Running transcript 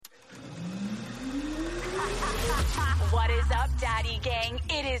is up, Daddy Gang?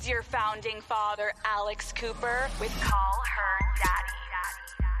 It is your founding father, Alex Cooper, with Call Her Daddy.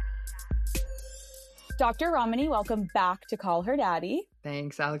 Dr. Ramani, welcome back to Call Her Daddy.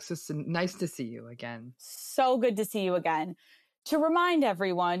 Thanks, Alex. It's nice to see you again. So good to see you again. To remind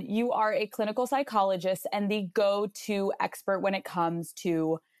everyone, you are a clinical psychologist and the go-to expert when it comes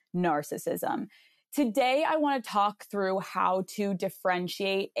to narcissism. Today, I want to talk through how to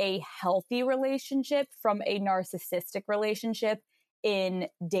differentiate a healthy relationship from a narcissistic relationship in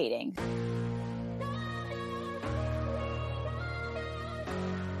dating.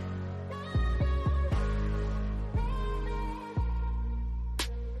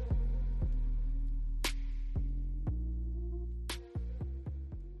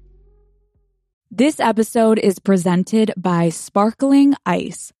 This episode is presented by Sparkling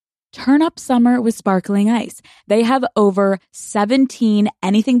Ice. Turn up summer with Sparkling Ice. They have over 17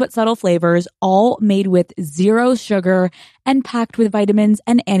 anything but subtle flavors, all made with zero sugar and packed with vitamins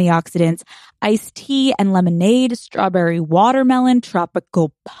and antioxidants. Iced tea and lemonade, strawberry watermelon,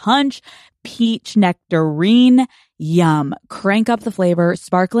 tropical punch, peach nectarine. Yum. Crank up the flavor.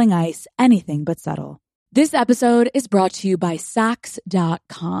 Sparkling Ice, anything but subtle. This episode is brought to you by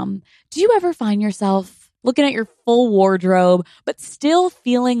Saks.com. Do you ever find yourself looking at your full wardrobe, but still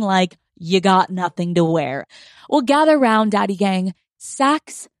feeling like you got nothing to wear? Well, gather round, Daddy Gang.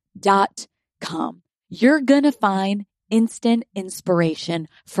 Saks.com. You're gonna find instant inspiration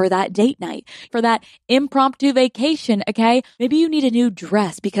for that date night, for that impromptu vacation, okay? Maybe you need a new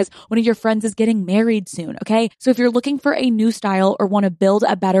dress because one of your friends is getting married soon, okay? So if you're looking for a new style or want to build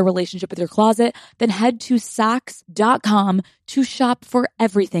a better relationship with your closet, then head to Saks.com to shop for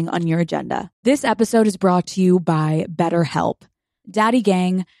everything on your agenda. This episode is brought to you by BetterHelp. Daddy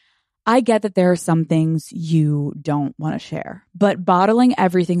Gang, I get that there are some things you don't want to share, but bottling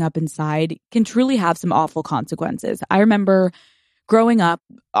everything up inside can truly have some awful consequences. I remember growing up,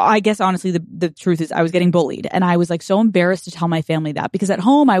 I guess honestly, the truth is I was getting bullied and I was like so embarrassed to tell my family that because at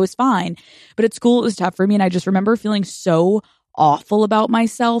home I was fine, but at school it was tough for me. And I just remember feeling so awful about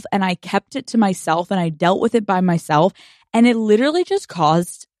myself and I kept it to myself and I dealt with it by myself. And it literally just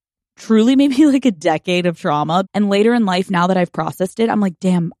caused truly maybe like a decade of trauma. And later in life, now that I've processed it, I'm like,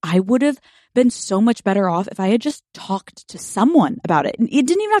 damn, I would have been so much better off if I had just talked to someone about it. And it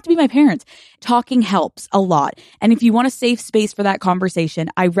didn't even have to be my parents. Talking helps a lot. And if you want a safe space for that conversation,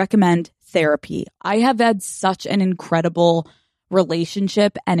 I recommend therapy. I have had such an incredible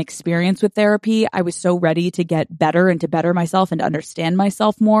relationship and experience with therapy. I was so ready to get better and to better myself and to understand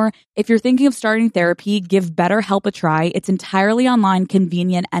myself more. If you're thinking of starting therapy, give BetterHelp a try. It's entirely online,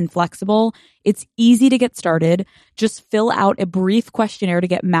 convenient, and flexible. It's easy to get started. Just fill out a brief questionnaire to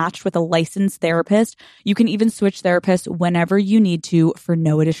get matched with a licensed therapist. You can even switch therapists whenever you need to for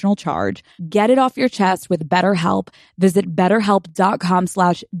no additional charge. Get it off your chest with BetterHelp. Visit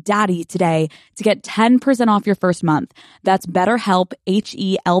betterhelp.com/daddy today to get 10% off your first month. That's BetterHelp,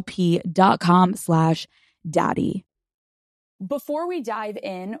 HELP.com/daddy. Before we dive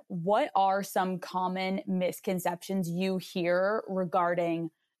in, what are some common misconceptions you hear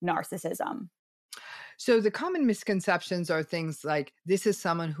regarding narcissism? So the common misconceptions are things like this is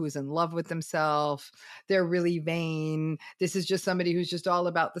someone who is in love with themselves. They're really vain. This is just somebody who's just all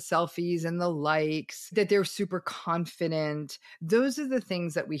about the selfies and the likes, that they're super confident. Those are the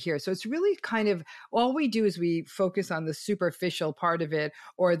things that we hear. So it's really kind of all we do is we focus on the superficial part of it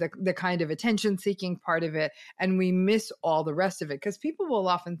or the kind of attention seeking part of it. And we miss all the rest of it because people will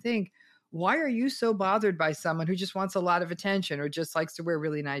often think, why are you so bothered by someone who just wants a lot of attention or just likes to wear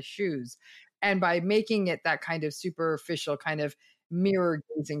really nice shoes? And by making it that kind of superficial, kind of mirror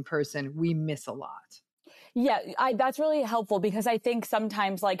gazing person, we miss a lot. Yeah, that's really helpful because I think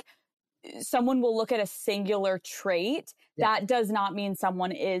sometimes like someone will look at a singular trait. Yeah. That does not mean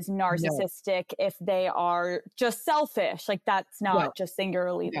someone is narcissistic if they are just selfish. Like that's not just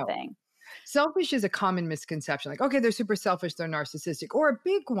singularly the thing. Selfish is a common misconception. Like, okay, they're super selfish, they're narcissistic. Or a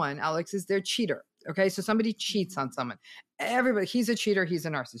big one, Alex, is they're a cheater. Okay, so somebody cheats on someone. Everybody, he's a cheater, he's a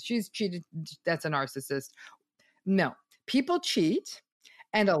narcissist. She's cheated, that's a narcissist. No, people cheat,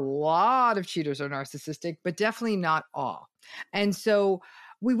 and a lot of cheaters are narcissistic, but definitely not all. And so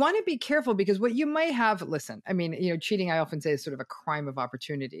we want to be careful because what you might have, listen, I mean, cheating, I often say is sort of a crime of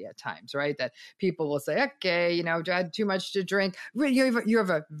opportunity at times, right? That people will say, okay, I had too much to drink. You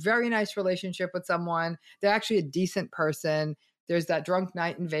have a very nice relationship with someone. They're actually a decent person. There's that drunk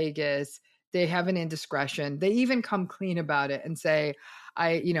night in Vegas. They have an indiscretion. They even come clean about it and say,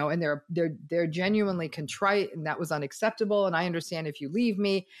 And they're genuinely contrite and that was unacceptable. And I understand if you leave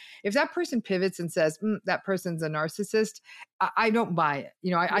me. If that person pivots and says, that person's a narcissist, I don't buy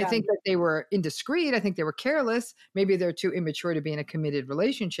it. I think that they were indiscreet. I think they were careless. Maybe they're too immature to be in a committed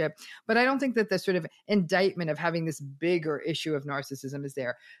relationship. But I don't think that the sort of indictment of having this bigger issue of narcissism is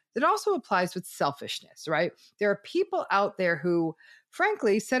there. That also applies with selfishness, right? There are people out there who,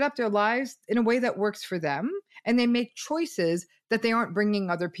 frankly, set up their lives in a way that works for them, and they make choices that they aren't bringing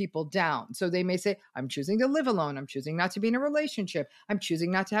other people down. So they may say, I'm choosing to live alone. I'm choosing not to be in a relationship. I'm choosing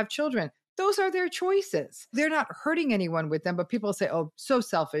not to have children. Those are their choices. They're not hurting anyone with them, but people say, oh, so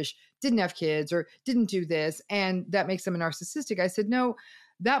selfish, didn't have kids or didn't do this, and that makes them a narcissistic. I said, no,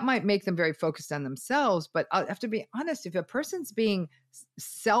 that might make them very focused on themselves. But I have to be honest, if a person's being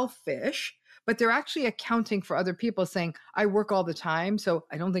selfish, but they're actually accounting for other people, saying, I work all the time, so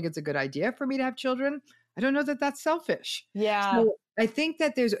I don't think it's a good idea for me to have children, I don't know that that's selfish. Yeah. So I think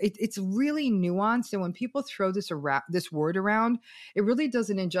that it's really nuanced. And when people throw this word around, it really does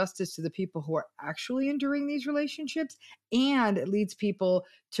an injustice to the people who are actually enduring these relationships. And it leads people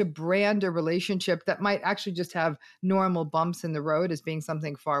to brand a relationship that might actually just have normal bumps in the road as being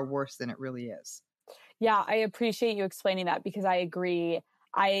something far worse than it really is. Yeah, I appreciate you explaining that because I agree.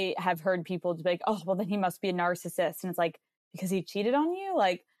 I have heard people be like, oh, well, then he must be a narcissist. And it's like, because he cheated on you?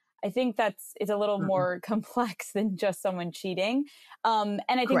 Like, I think it's a little more complex than just someone cheating. And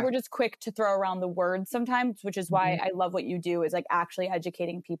I think Correct. we're just quick to throw around the words sometimes, which is why I love what you do is like actually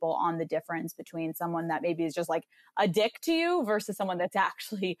educating people on the difference between someone that maybe is just like a dick to you versus someone that's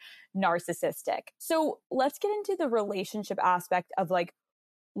actually narcissistic. So let's get into the relationship aspect of like,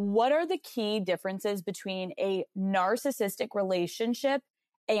 what are the key differences between a narcissistic relationship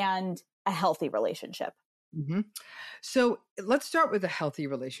and a healthy relationship? So let's start with a healthy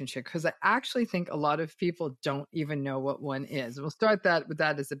relationship, because I actually think a lot of people don't even know what one is. We'll start with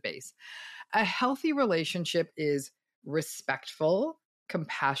that as a base. A healthy relationship is respectful,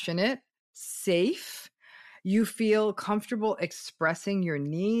 compassionate, safe. You feel comfortable expressing your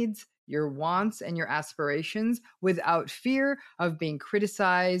needs, your wants, and your aspirations without fear of being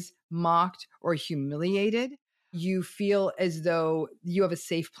criticized, mocked, or humiliated. You feel as though you have a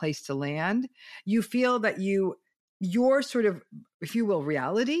safe place to land. You feel that your sort of, if you will,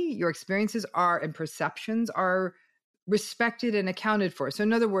 reality, your experiences are and perceptions are respected and accounted for. So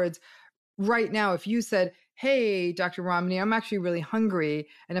in other words, right now, if you said, hey, Dr. Romney, I'm actually really hungry.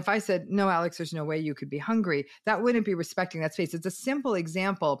 And if I said, no, Alex, there's no way you could be hungry, that wouldn't be respecting that space. It's a simple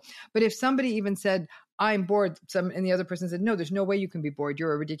example. But if somebody even said, I'm bored, and the other person said, no, there's no way you can be bored,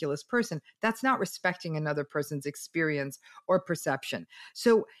 you're a ridiculous person, that's not respecting another person's experience or perception.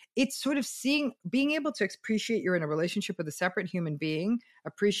 So it's sort of being able to appreciate you're in a relationship with a separate human being,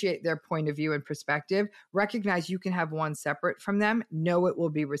 appreciate their point of view and perspective, recognize you can have one separate from them, know it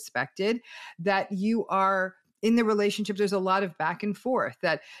will be respected, that you are in the relationship, there's a lot of back and forth,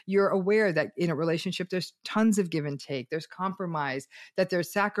 that you're aware that in a relationship, there's tons of give and take, there's compromise, that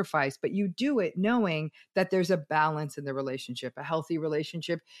there's sacrifice, but you do it knowing that there's a balance in the relationship. A healthy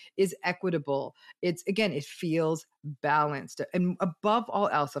relationship is equitable. It feels balanced. And above all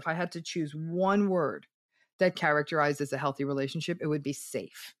else, if I had to choose one word that characterizes a healthy relationship, it would be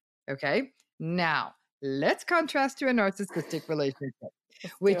safe. Okay. Now, let's contrast to a narcissistic relationship,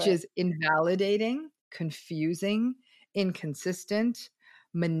 which is invalidating, confusing, inconsistent,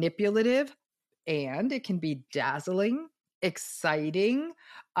 manipulative, and it can be dazzling, exciting,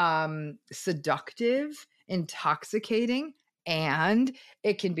 seductive, intoxicating, and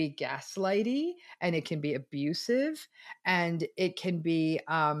it can be gaslighty, and it can be abusive, and it can be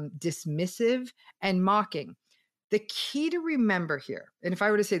dismissive and mocking. The key to remember here, and if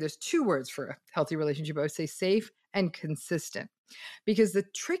I were to say there's two words for a healthy relationship, I would say safe and consistent. Because the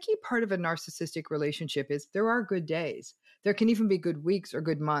tricky part of a narcissistic relationship is there are good days. There can even be good weeks or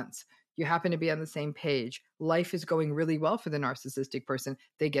good months. You happen to be on the same page. Life is going really well for the narcissistic person.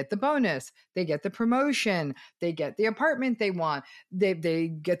 They get the bonus. They get the promotion. They get the apartment they want. They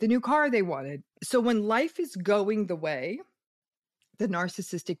get the new car they wanted. So when life is going the way the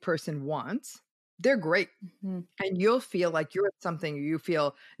narcissistic person wants, they're great. And you'll feel like you're at something. You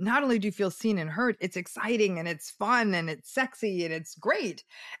feel, not only do you feel seen and heard, it's exciting and it's fun and it's sexy and it's great.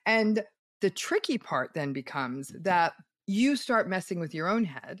 And the tricky part then becomes that you start messing with your own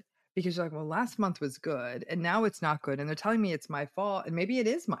head, because you're like, well, last month was good and now it's not good. And they're telling me it's my fault. And maybe it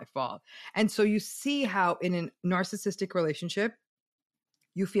is my fault. And so you see how in a narcissistic relationship,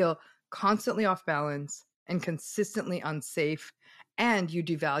 you feel constantly off balance and consistently unsafe, and you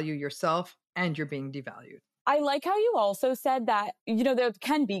devalue yourself and you're being devalued. I like how you also said that, there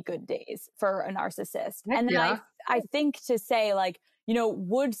can be good days for a narcissist. And then I think to say, like,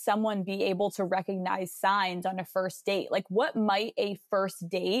 would someone be able to recognize signs on a first date? Like, what might a first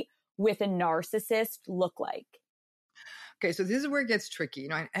date with a narcissist look like? Okay, so this is where it gets tricky.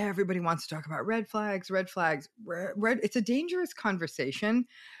 And everybody wants to talk about red flags, red flags. It's a dangerous conversation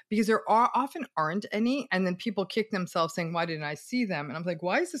because often aren't any. And then people kick themselves saying, why didn't I see them? And I'm like,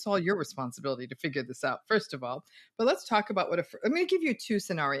 why is this all your responsibility to figure this out, first of all? But let's talk about I'm going to give you 2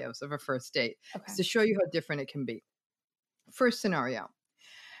 scenarios of a first date to show you how different it can be. First scenario.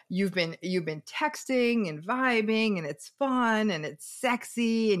 You've been texting and vibing, and it's fun and it's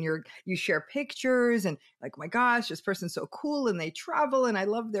sexy, and you share pictures and like, oh my gosh, this person's so cool, and they travel, and I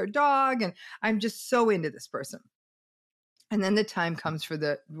love their dog, and I'm just so into this person. And then the time comes for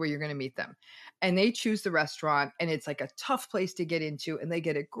where you're going to meet them, and they choose the restaurant, and it's like a tough place to get into, and they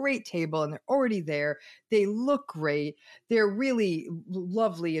get a great table, and they're already there. They look great. They're really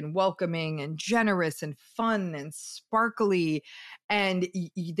lovely and welcoming and generous and fun and sparkly. And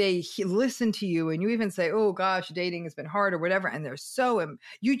they listen to you, and you even say, oh gosh, dating has been hard or whatever. And they're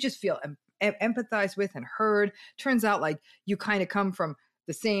you just feel empathized with and heard. Turns out like you kind of come from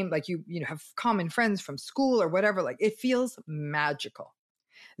the same, like you have common friends from school or whatever. Like it feels magical.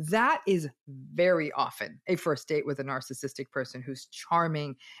 That is very often a first date with a narcissistic person who's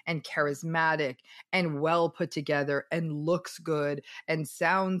charming and charismatic and well put together and looks good and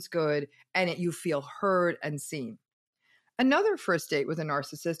sounds good, and you feel heard and seen. Another first date with a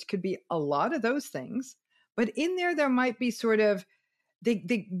narcissist could be a lot of those things, but in there might be sort of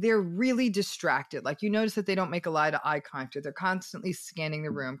they're really distracted. Like you notice that they don't make a lot of eye contact. They're constantly scanning the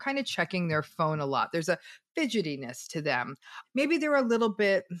room, kind of checking their phone a lot. There's a fidgetiness to them. Maybe they're a little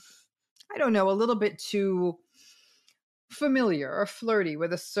bit, I don't know, a little bit too familiar or flirty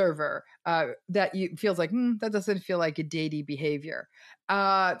with a server that feels like that doesn't feel like a datey behavior.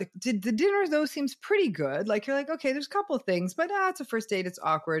 The dinner though seems pretty good. Like you're like, okay, there's a couple of things, but it's a first date. It's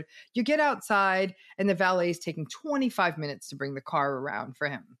awkward. You get outside and the valet is taking 25 minutes to bring the car around for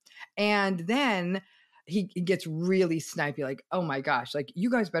him, and then he gets really snipey, like, oh my gosh, like you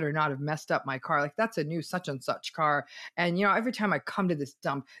guys better not have messed up my car. Like that's a new such and such car. And every time I come to this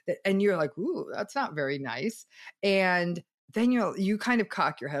dump and you're like, ooh, that's not very nice. And then you kind of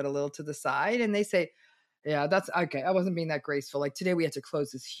cock your head a little to the side and they say, yeah, that's okay. I wasn't being that graceful. Like today we had to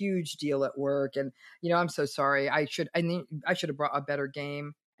close this huge deal at work. And, I'm so sorry. I should have brought a better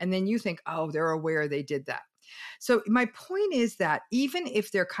game. And then you think, oh, they're aware they did that. So my point is that even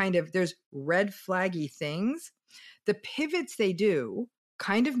if there's red flaggy things, the pivots they do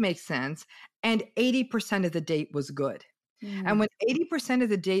kind of make sense. And 80% of the date was good. And when 80% of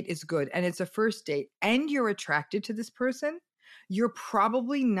the date is good and it's a first date and you're attracted to this person, you're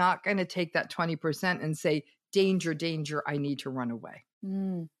probably not going to take that 20% and say, danger, danger, I need to run away.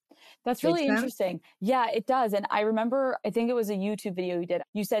 That's really interesting. Yeah, it does. And I remember, I think it was a YouTube video you did.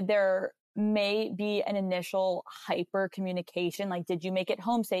 You said there may be an initial hyper communication. Like, did you make it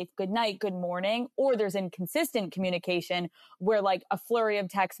home safe? Good night, good morning. Or there's inconsistent communication where like a flurry of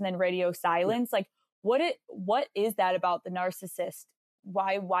text and then radio silence. Like what is that about the narcissist?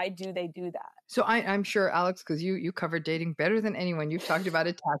 Why do they do that? So I'm sure, Alex, because you covered dating better than anyone. You've talked about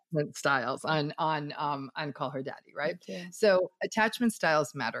attachment styles on Call Her Daddy, right? So attachment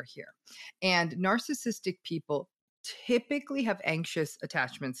styles matter here. And narcissistic people typically have anxious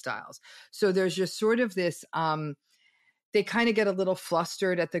attachment styles. So there's just sort of this, they kind of get a little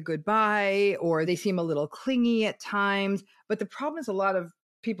flustered at the goodbye, or they seem a little clingy at times. But the problem is a lot of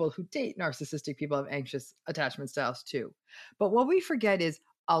people who date narcissistic people have anxious attachment styles too. But what we forget is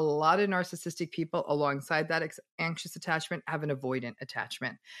a lot of narcissistic people alongside that anxious attachment have an avoidant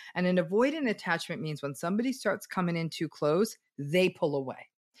attachment. And an avoidant attachment means when somebody starts coming in too close, they pull away.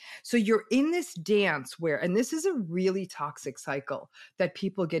 So you're in this dance where, and this is a really toxic cycle that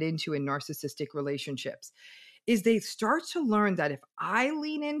people get into in narcissistic relationships, is they start to learn that if I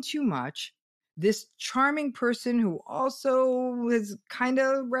lean in too much, this charming person who also is kind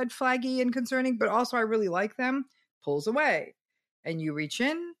of red flaggy and concerning, but also I really like them, pulls away. And you reach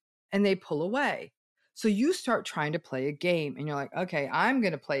in and they pull away. So you start trying to play a game and you're like, okay, I'm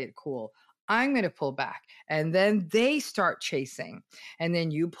going to play it cool. I'm going to pull back. And then they start chasing and then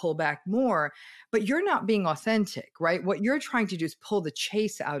you pull back more, but you're not being authentic, right? What you're trying to do is pull the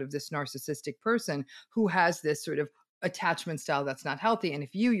chase out of this narcissistic person who has this sort of attachment style that's not healthy. And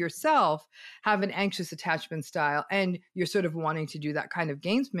if you yourself have an anxious attachment style and you're sort of wanting to do that kind of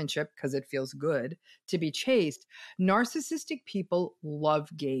gamesmanship because it feels good to be chased, narcissistic people love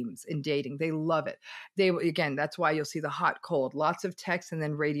games in dating. They love it. Again, that's why you'll see the hot, cold, lots of text and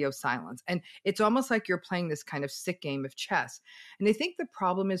then radio silence. And it's almost like you're playing this kind of sick game of chess. And I think the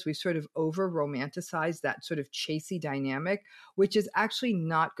problem is we sort of over romanticize that sort of chasey dynamic, which is actually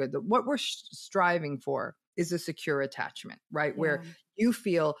not good. What we're striving for is a secure attachment, right? Yeah. Where you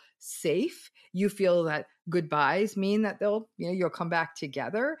feel safe, you feel that goodbyes mean that you'll come back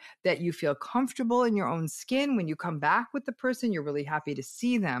together, that you feel comfortable in your own skin. When you come back with the person, you're really happy to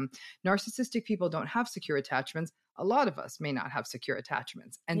see them. Narcissistic people don't have secure attachments. A lot of us may not have secure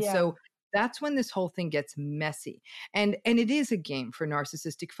attachments. And so that's when this whole thing gets messy. And it is a game for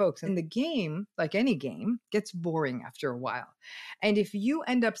narcissistic folks. And the game, like any game, gets boring after a while. And if you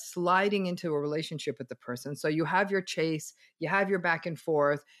end up sliding into a relationship with the person, so you have your chase, you have your back and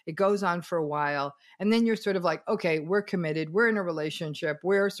forth, it goes on for a while, and then you're sort of like, okay, we're committed, we're in a relationship,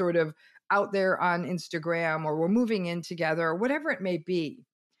 we're sort of out there on Instagram, or we're moving in together, or whatever it may be.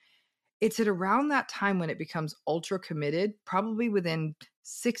 It's at around that time when it becomes ultra committed, probably within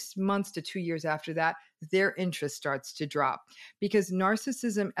 6 months to 2 years after that, their interest starts to drop. Because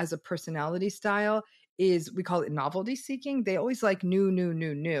narcissism as a personality style is, we call it novelty seeking. They always like new, new,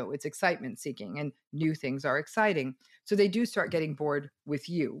 new, new. It's excitement seeking, and new things are exciting. So they do start getting bored with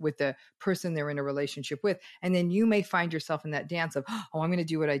you, with the person they're in a relationship with. And then you may find yourself in that dance of, oh, I'm going to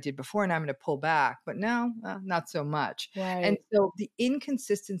do what I did before and I'm going to pull back. But no, not so much. Right. And so the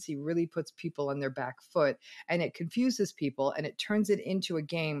inconsistency really puts people on their back foot, and it confuses people, and it turns it into a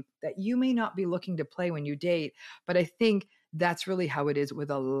game that you may not be looking to play when you date. But I think that's really how it is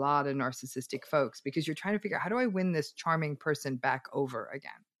with a lot of narcissistic folks, because you're trying to figure out, how do I win this charming person back over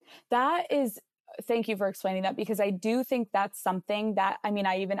again? Thank you for explaining that, because I do think that's something that, I mean,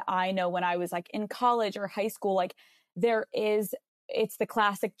 I know when I was like in college or high school, like it's the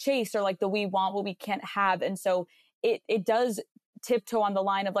classic chase, or like the we want what we can't have. And so it does tiptoe on the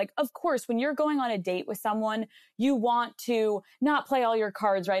line of like, of course, when you're going on a date with someone, you want to not play all your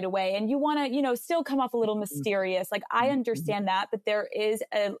cards right away. And you want to, still come off a little mysterious. Like, I understand that, but there's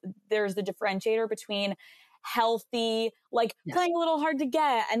the differentiator between healthy, like playing a little hard to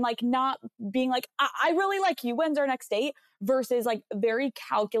get, and like not being like, I really like you, when's our next date, versus like very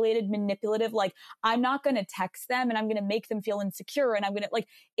calculated, manipulative, like I'm not going to text them and I'm going to make them feel insecure, and I'm going to like,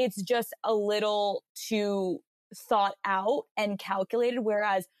 it's just a little too thought out and calculated.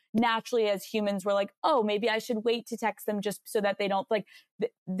 Whereas naturally as humans, we're like, oh, maybe I should wait to text them just so that they don't like,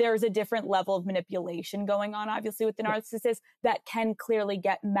 there's a different level of manipulation going on, obviously, with the narcissist that can clearly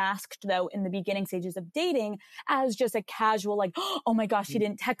get masked though in the beginning stages of dating as just a casual, like, oh my gosh, he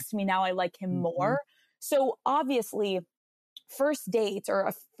didn't text me, now I like him more. So obviously first dates,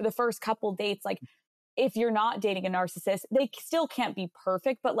 or the first couple dates, like if you're not dating a narcissist, they still can't be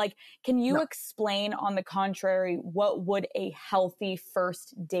perfect, but like, can you explain on the contrary, what would a healthy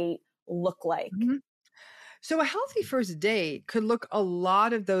first date look like? So a healthy first date could look a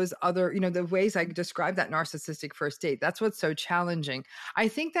lot of those other, the ways I described that narcissistic first date. That's what's so challenging. I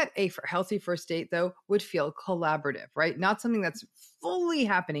think that a healthy first date, though, would feel collaborative, right? Not something that's fully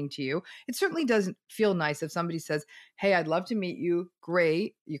happening to you. It certainly doesn't feel nice if somebody says, hey, I'd love to meet you.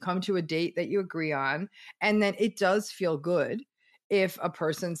 Great. You come to a date that you agree on. And then it does feel good if a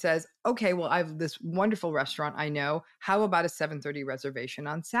person says, okay, well, I have this wonderful restaurant I know. How about a 7:30 reservation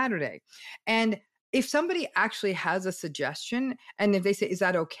on Saturday? And if somebody actually has a suggestion, and if they say, is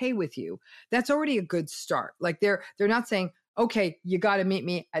that okay with you? That's already a good start. Like they're not saying, okay, you got to meet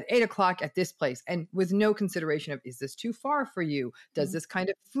me at 8:00 at this place. And with no consideration of, is this too far for you? Does this kind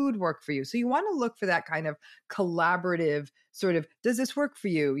of food work for you? So you want to look for that kind of collaborative sort of, does this work for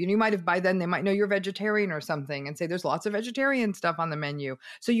you? You might have, by then they might know you're vegetarian or something and say, there's lots of vegetarian stuff on the menu.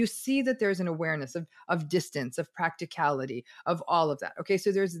 So you see that there's an awareness of distance, of practicality, of all of that. Okay.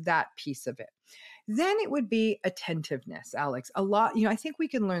 So there's that piece of it. Then it would be attentiveness, Alex. A lot, I think we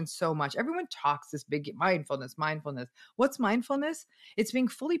can learn so much. Everyone talks this big mindfulness. What's mindfulness? It's being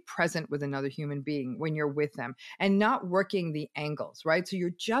fully present with another human being when you're with them and not working the angles, right? So you're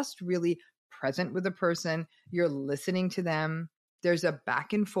just really present with the person. You're listening to them. There's a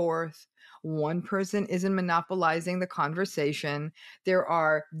back and forth. One person isn't monopolizing the conversation. There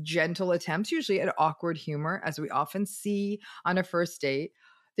are gentle attempts, usually at awkward humor, as we often see on a first date.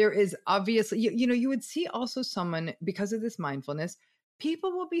 There is obviously, you would see also someone, because of this mindfulness,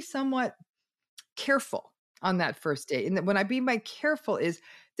 people will be somewhat careful on that first date. And when I mean by careful is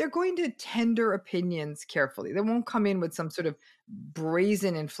they're going to tender opinions carefully. They won't come in with some sort of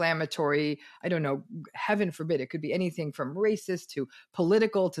brazen inflammatory, I don't know, heaven forbid, it could be anything from racist to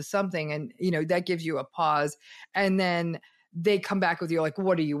political to something. And, that gives you a pause. And then they come back with you like,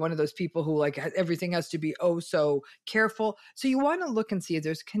 what are you, one of those people who like everything has to be oh so careful? So you want to look and see if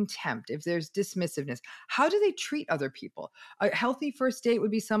there's contempt, if there's dismissiveness. How do they treat other people? A healthy first date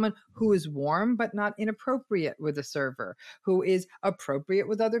would be someone who is warm but not inappropriate with a server, who is appropriate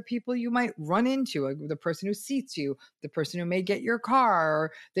with other people you might run into, the person who seats you, the person who may get your car,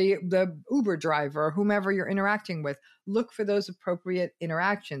 or the Uber driver, or whomever you're interacting with. Look for those appropriate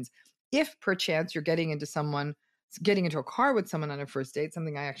interactions. If perchance you're getting into a car with someone on a first date,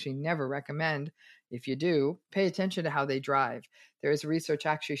 something I actually never recommend. If you do, pay attention to how they drive. There is research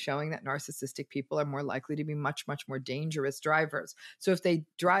actually showing that narcissistic people are more likely to be much, much more dangerous drivers. So if they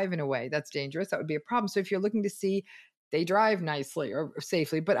drive in a way that's dangerous, that would be a problem. So if you're looking to see they drive nicely or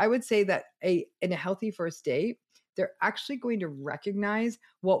safely, but I would say that in a healthy first date, they're actually going to recognize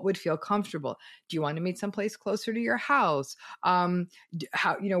what would feel comfortable. Do you want to meet someplace closer to your house?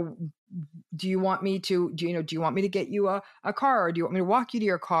 Do you want me to, do you want me to get you a car, or do you want me to walk you to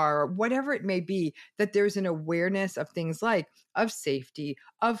your car, or whatever it may be, that there's an awareness of things like of safety,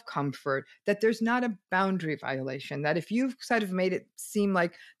 of comfort, that there's not a boundary violation, that if you've kind of made it seem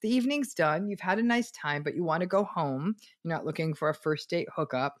like the evening's done, you've had a nice time, but you want to go home, you're not looking for a first date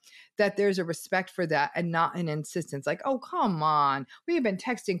hookup, that there's a respect for that and not an insistence like, oh, come on, we've been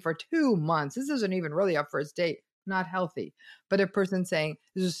texting for 2 months. This isn't even really a first date. Not healthy. But a person saying,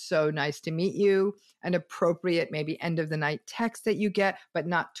 this is so nice to meet you, an appropriate maybe end of the night text that you get, but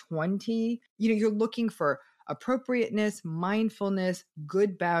not 20. You're looking for appropriateness, mindfulness,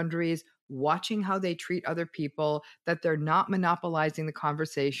 good boundaries, watching how they treat other people, that they're not monopolizing the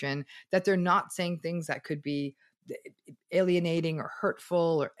conversation, that they're not saying things that could be alienating or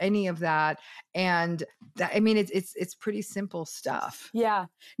hurtful or any of that. And that, it's pretty simple stuff. Yeah.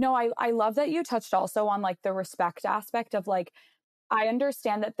 No, I love that you touched also on like the respect aspect of like, I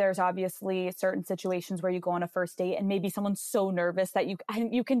understand that there's obviously certain situations where you go on a first date and maybe someone's so nervous that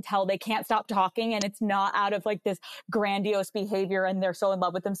you can tell they can't stop talking, and it's not out of like this grandiose behavior and they're so in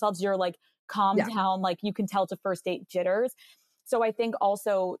love with themselves. You're like, calm down. Like you can tell it's a first date jitters. So I think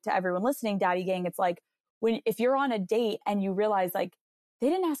also to everyone listening, Daddy Gang, it's like if you're on a date and you realize like, they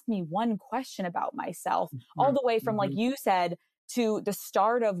didn't ask me one question about myself, all the way from like you said to the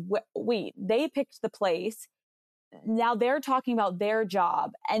start of wait, they picked the place. Now they're talking about their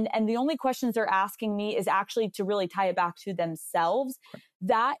job. And the only questions they're asking me is actually to really tie it back to themselves.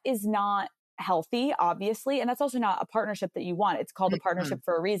 That is not healthy, obviously. And that's also not a partnership that you want. It's called a partnership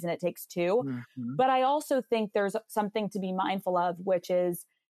for a reason. It takes two. But I also think there's something to be mindful of, which is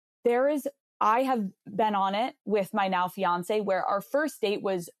I have been on it with my now fiance where our first date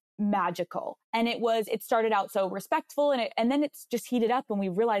was magical. And it started out so respectful and then it's just heated up and we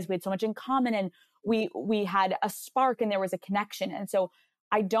realized we had so much in common and we had a spark and there was a connection. And so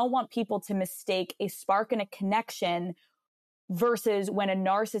I don't want people to mistake a spark and a connection versus when a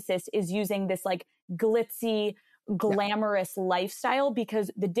narcissist is using this like glitzy, glamorous lifestyle, because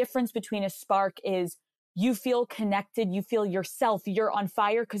the difference between a spark is you feel connected, you feel yourself, you're on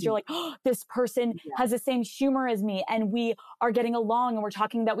fire because you're like, oh, this person has the same humor as me and we are getting along and we're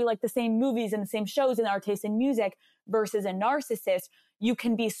talking that we like the same movies and the same shows and our taste in music. Versus a narcissist, you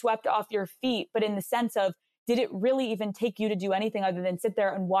can be swept off your feet, but in the sense of, did it really even take you to do anything other than sit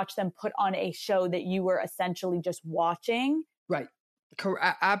there and watch them put on a show that you were essentially just watching? Right.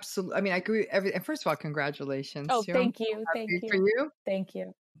 Absolutely. I agree with everything. First of all, congratulations. Oh, thank you. Thank you. For you. Thank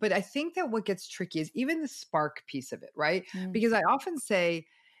you. But I think that what gets tricky is even the spark piece of it, right? Because I often say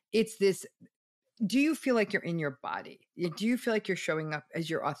it's this, do you feel like you're in your body? Do you feel like you're showing up as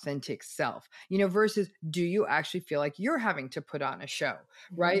your authentic self, versus do you actually feel like you're having to put on a show,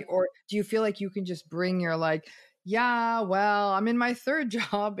 right? Or do you feel like you can just bring your like, yeah, well, I'm in my third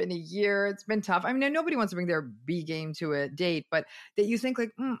job in a year. It's been tough. Nobody wants to bring their B game to a date, but that you think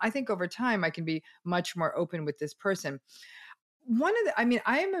like, I think over time I can be much more open with this person. I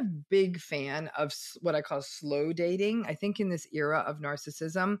am a big fan of what I call slow dating. I think in this era of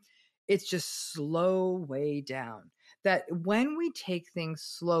narcissism, it's just slow way down. That when we take things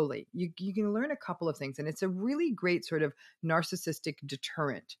slowly, you can learn a couple of things. And it's a really great sort of narcissistic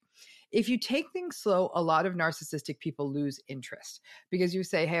deterrent. If you take things slow, a lot of narcissistic people lose interest because you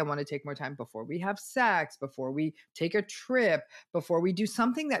say, hey, I want to take more time before we have sex, before we take a trip, before we do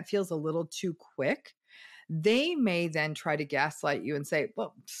something that feels a little too quick. They may then try to gaslight you and say,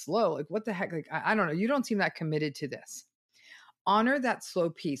 well, slow, like what the heck? Like, I don't know. You don't seem that committed to this. honor that slow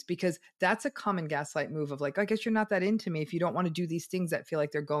piece, because that's a common gaslight move of like, I guess you're not that into me if you don't want to do these things that feel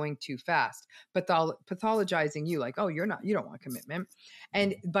like they're going too fast. Pathologizing you like, oh, you don't want commitment.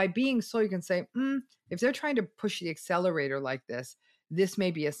 And by being slow, you can say, if they're trying to push the accelerator like this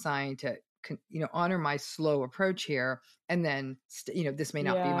may be a sign to honor my slow approach here. And then, this may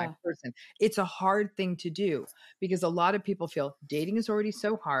not be my person. It's a hard thing to do because a lot of people feel dating is already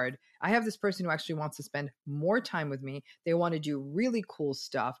so hard. I have this person who actually wants to spend more time with me. They want to do really cool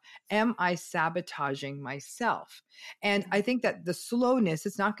stuff. Am I sabotaging myself? And I think that the slowness,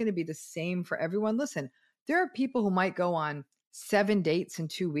 it's not going to be the same for everyone. Listen, there are people who might go on 7 dates in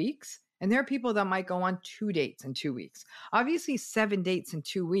 2 weeks. And there are people that might go on 2 dates in 2 weeks. Obviously, 7 dates in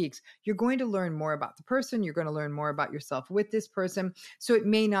 2 weeks, you're going to learn more about the person. You're going to learn more about yourself with this person. So it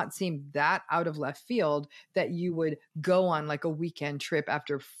may not seem that out of left field that you would go on like a weekend trip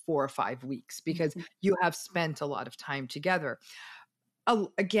after 4 or 5 weeks because you have spent a lot of time together.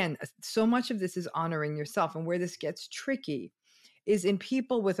 Again, so much of this is honoring yourself. And where this gets tricky is in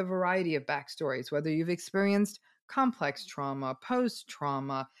people with a variety of backstories, whether you've experienced complex trauma,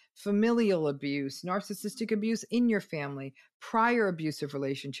 post-trauma, familial abuse, narcissistic abuse in your family, prior abusive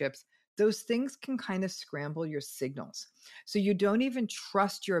relationships. Those things can kind of scramble your signals. So you don't even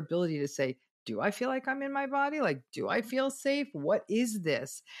trust your ability to say, do I feel like I'm in my body? Like, do I feel safe? What is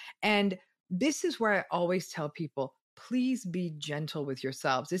this? And this is where I always tell people, please be gentle with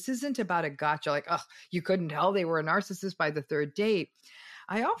yourselves. This isn't about a gotcha, like, oh, you couldn't tell they were a narcissist by the 3rd date.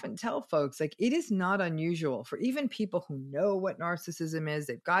 I often tell folks, like, it is not unusual for even people who know what narcissism is,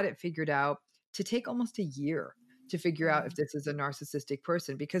 they've got it figured out, to take almost a year to figure out if this is a narcissistic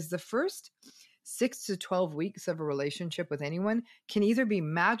person, because the first 6 to 12 weeks of a relationship with anyone can either be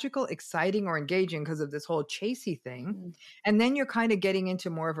magical, exciting, or engaging because of this whole chasey thing. And then you're kind of getting into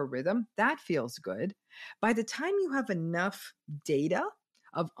more of a rhythm. That feels good. By the time you have enough data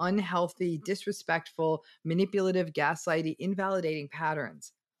of unhealthy, disrespectful, manipulative, gaslighty, invalidating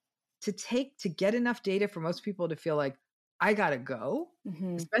patterns to get enough data for most people to feel like, I gotta go,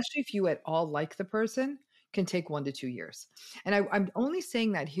 especially if you at all like the person, can take 1 to 2 years. And I'm only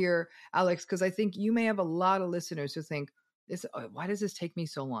saying that here, Alex, because I think you may have a lot of listeners who think, why does this take me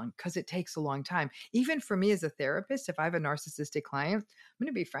so long? Because it takes a long time. Even for me as a therapist, if I have a narcissistic client, I'm going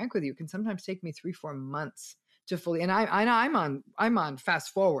to be frank with you, it can sometimes take me 3-4 months to fully, and I'm on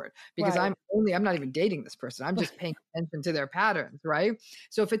fast forward because I'm not even dating this person. I'm just paying attention to their patterns, right?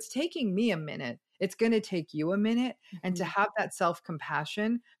 So if it's taking me a minute, it's going to take you a minute. And to have that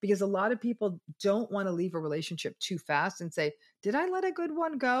self-compassion, because a lot of people don't want to leave a relationship too fast and say, did I let a good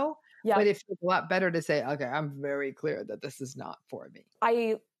one go? But it feels a lot better to say, okay, I'm very clear that this is not for me.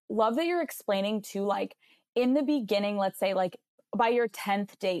 I love that you're explaining too, like in the beginning, let's say like by your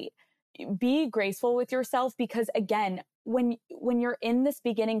 10th date, be graceful with yourself, because again, when you're in this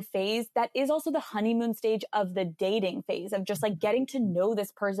beginning phase, that is also the honeymoon stage of the dating phase of just like getting to know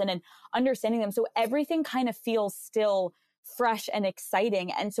this person and understanding them. So everything kind of feels still fresh and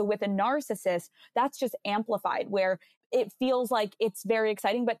exciting. And so with a narcissist, that's just amplified, where it feels like it's very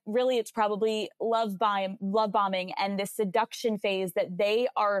exciting, but really it's probably love bombing and this seduction phase that they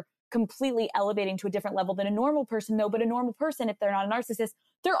are completely elevating to a different level than a normal person, though. But a normal person, if they're not a narcissist,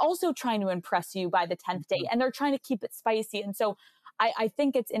 they're also trying to impress you by the 10th date, and they're trying to keep it spicy. And so I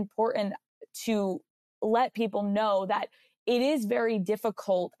think it's important to let people know that it is very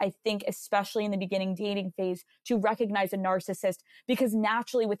difficult, I think, especially in the beginning dating phase, to recognize a narcissist, because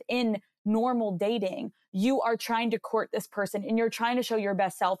naturally within normal dating, you are trying to court this person and you're trying to show your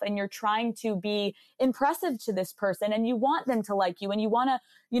best self and you're trying to be impressive to this person and you want them to like you and you want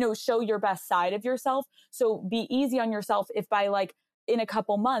to, show your best side of yourself. So be easy on yourself if by like in a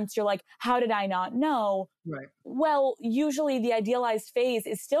couple months, you're like, how did I not know? Right. Well, usually the idealized phase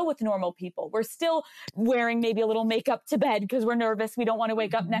is still with normal people. We're still wearing maybe a little makeup to bed because we're nervous. We don't want to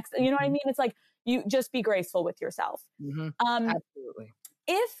wake up next. You know what I mean? It's like, you just be graceful with yourself. Absolutely.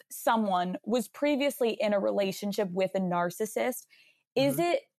 If someone was previously in a relationship with a narcissist, is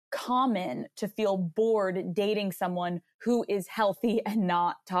it common to feel bored dating someone who is healthy and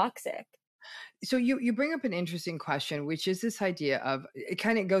not toxic? So you bring up an interesting question, which is this idea of, it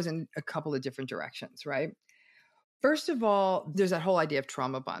kind of goes in a couple of different directions, right? First of all, there's that whole idea of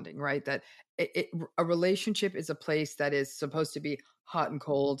trauma bonding, right? That a relationship is a place that is supposed to be hot and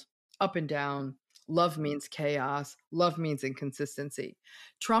cold, up and down. Love means chaos. Love means inconsistency.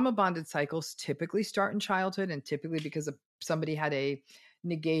 Trauma bonded cycles typically start in childhood, and typically because somebody had a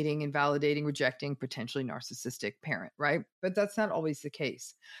negating, invalidating, rejecting potentially narcissistic parent, right? But that's not always the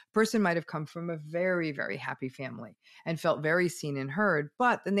case. Person might have come from a very, very happy family and felt very seen and heard,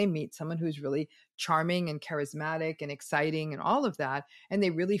 but then they meet someone who's really charming and charismatic and exciting and all of that, and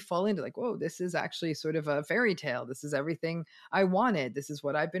they really fall into like, whoa, this is actually sort of a fairy tale. This is everything I wanted. This is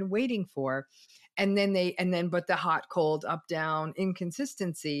what I've been waiting for. But the hot, cold, up, down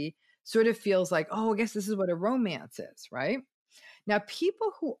inconsistency sort of feels like, oh, I guess this is what a romance is, right? Now,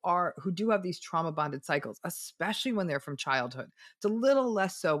 people who do have these trauma bonded cycles, especially when they're from childhood, it's a little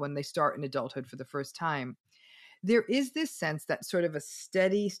less so when they start in adulthood for the first time. There is this sense that sort of a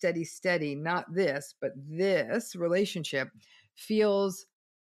steady, not this, but this relationship feels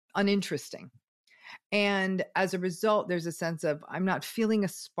uninteresting. And as a result, there's a sense of, I'm not feeling a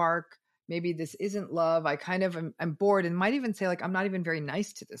spark. Maybe this isn't love. I kind of I'm bored, and might even say like, I'm not even very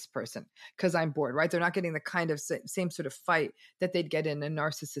nice to this person because I'm bored, right? They're not getting the kind of same sort of fight that they'd get in a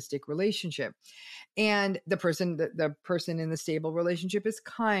narcissistic relationship. And the person in the stable relationship is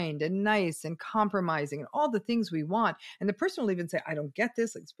kind and nice and compromising and all the things we want. And the person will even say, I don't get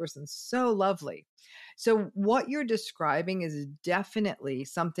this. Like, this person's so lovely. So what you're describing is definitely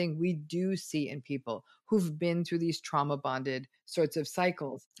something we do see in people who've been through these trauma bonded sorts of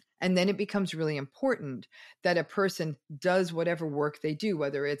cycles. And then it becomes really important that a person does whatever work they do,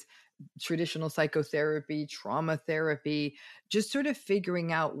 whether it's traditional psychotherapy, trauma therapy, just sort of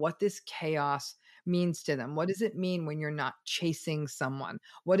figuring out what this chaos means to them. What does it mean when you're not chasing someone?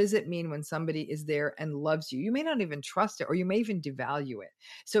 What does it mean when somebody is there and loves you? You may not even trust it, or you may even devalue it.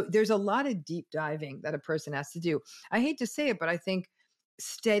 So there's a lot of deep diving that a person has to do. I hate to say it, but I think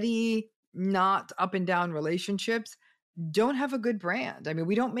steady, not up and down relationships don't have a good brand. I mean,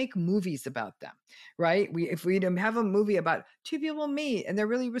 we don't make movies about them, right? If we have a movie about two people meet and they're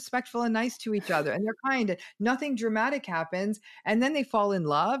really respectful and nice to each other and they're kind and nothing dramatic happens, and then they fall in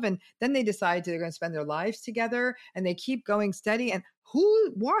love and then they decide they're going to spend their lives together and they keep going steady. And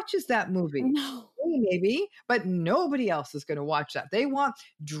who watches that movie? No. Maybe, but nobody else is going to watch that. They want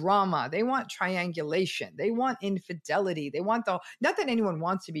drama. They want triangulation. They want infidelity. They want not that anyone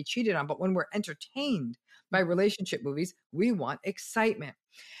wants to be cheated on, but when we're entertained by relationship movies, we want excitement.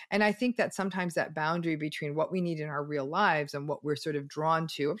 And I think that sometimes that boundary between what we need in our real lives and what we're sort of drawn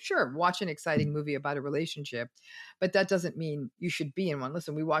to, sure, watch an exciting movie about a relationship, but that doesn't mean you should be in one.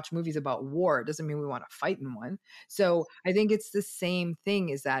 Listen, we watch movies about war. It doesn't mean we want to fight in one. So I think it's the same thing,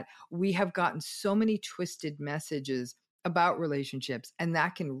 is that we have gotten so many twisted messages about relationships, and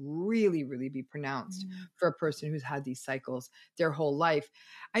that can really, really be pronounced for a person who's had these cycles their whole life.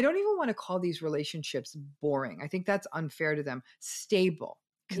 I don't even want to call these relationships boring. I think that's unfair to them. Stable,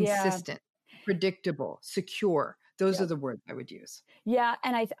 consistent, predictable, secure. Those are the words I would use. Yeah.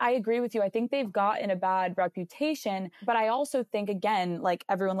 And I agree with you. I think they've gotten a bad reputation, but I also think, again, like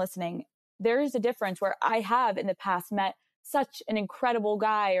everyone listening, there is a difference where I have in the past met such an incredible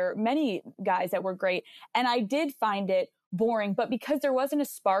guy, or many guys that were great, and I did find it boring, but because there wasn't a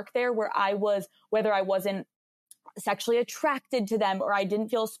spark there where whether I wasn't sexually attracted to them or I didn't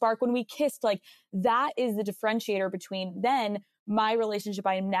feel a spark when we kissed, like that is the differentiator between then my relationship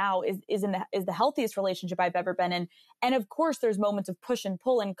I am now is the healthiest relationship I've ever been in. And of course there's moments of push and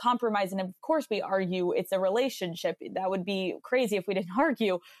pull and compromise. And of course we argue. It's a relationship. That would be crazy if we didn't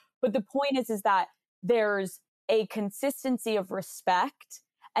argue. But the point is that there's a consistency of respect,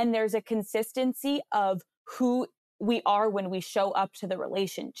 and there's a consistency of who we are when we show up to the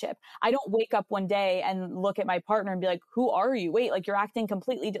relationship. I don't wake up one day and look at my partner and be like, who are you? Wait, like you're acting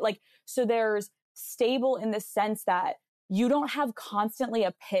completely so there's stable in the sense that you don't have constantly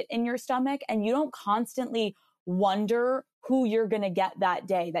a pit in your stomach, and you don't constantly wonder who you're going to get that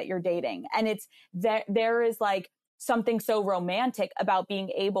day that you're dating. And it's that there is like something so romantic about being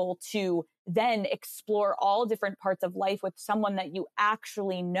able to then explore all different parts of life with someone that you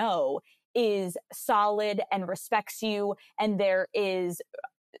actually know is solid and respects you. And there is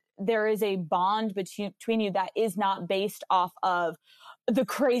a bond between you that is not based off of the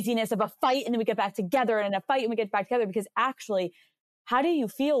craziness of a fight and then we get back together, and a fight and we get back together. Because actually, how do you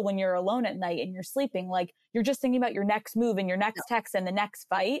feel when you're alone at night and you're sleeping? Like you're just thinking about your next move and your next text and the next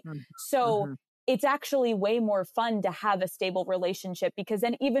fight. So it's actually way more fun to have a stable relationship, because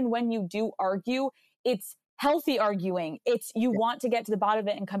then even when you do argue, it's healthy arguing. It's you want to get to the bottom of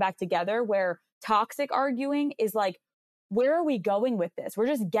it and come back together, where toxic arguing is like, where are we going with this? We're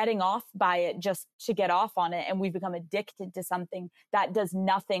just getting off by it just to get off on it. And we've become addicted to something that does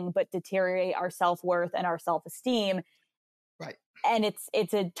nothing but deteriorate our self-worth and our self-esteem. Right. And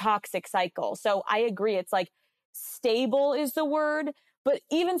it's a toxic cycle. So I agree. It's like stable is the word, But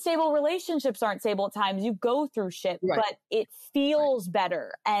even stable relationships aren't stable at times. You go through shit, but it feels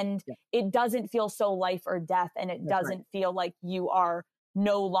better, and it doesn't feel so life or death, and it doesn't feel like you are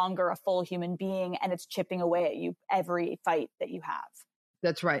no longer a full human being and it's chipping away at you every fight that you have.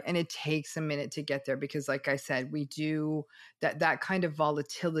 That's right. And it takes a minute to get there because, like I said, we do that kind of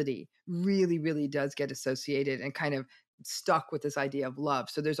volatility really, really does get associated and kind of stuck with this idea of love.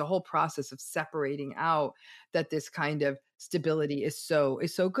 So there's a whole process of separating out that this kind of stability is so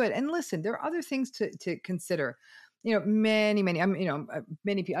good. And listen, there are other things to consider. You know, many,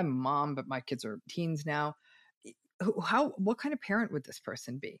 many people, I'm a mom, but my kids are teens now. What kind of parent would this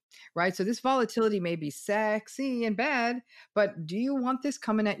person be, right? So this volatility may be sexy and bad, but do you want this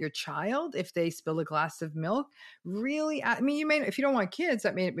coming at your child if they spill a glass of milk? Really? I mean, if you don't want kids,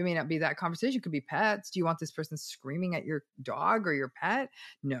 it may not be that conversation. It could be pets. Do you want this person screaming at your dog or your pet?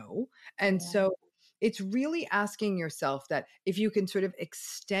 No. And so it's really asking yourself that if you can sort of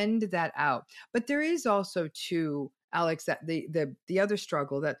extend that out. But there is also too, Alex, that the other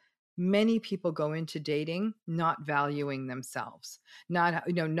struggle that many people go into dating not valuing themselves, not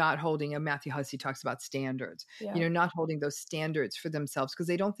holding, Matthew Hussey talks about standards, not holding those standards for themselves because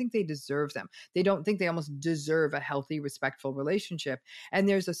they don't think they deserve them. They don't think they almost deserve a healthy, respectful relationship. And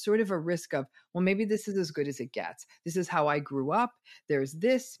there's a sort of a risk of, well, maybe this is as good as it gets. This is how I grew up. There's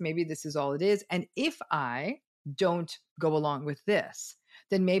this, maybe this is all it is. And if I don't go along with this,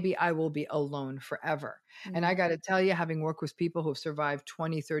 then maybe I will be alone forever. Mm-hmm. And I got to tell you, having worked with people who've survived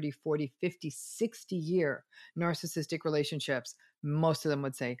 20, 30, 40, 50, 60-year narcissistic relationships, most of them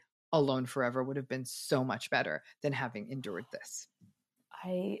would say alone forever would have been so much better than having endured this.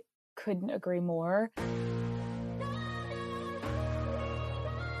 I couldn't agree more.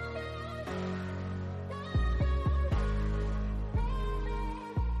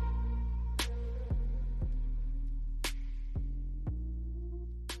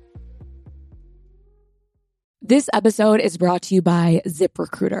 This episode is brought to you by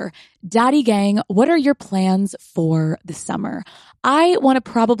ZipRecruiter. Daddy Gang, what are your plans for the summer? I want to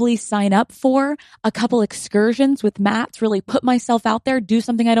probably sign up for a couple excursions with Matt, really put myself out there, do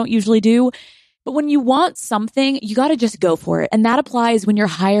something I don't usually do. But when you want something, you got to just go for it. And that applies when you're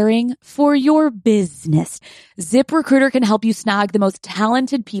hiring for your business. ZipRecruiter can help you snag the most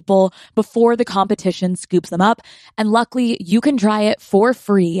talented people before the competition scoops them up. And luckily, you can try it for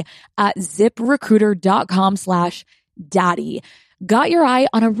free at ziprecruiter.com/daddy. Got your eye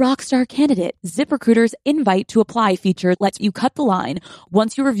on a rockstar candidate? ZipRecruiter's invite to apply feature lets you cut the line.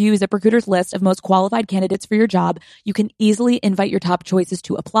 Once you review ZipRecruiter's list of most qualified candidates for your job, you can easily invite your top choices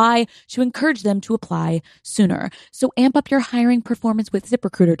to apply to encourage them to apply sooner. So amp up your hiring performance with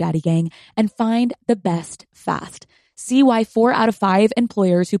ZipRecruiter, Daddy Gang, and find the best fast. See why 4 out of 5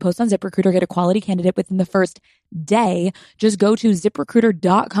 employers who post on ZipRecruiter get a quality candidate within the first day. Just go to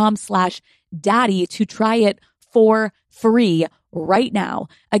ziprecruiter.com/daddy to try it for free right now.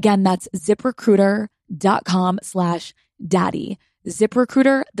 Again, that's ziprecruiter.com/daddy.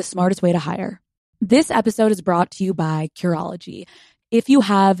 ZipRecruiter, the smartest way to hire. This episode is brought to you by Curology. If you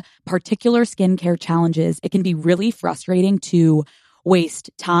have particular skincare challenges, it can be really frustrating to waste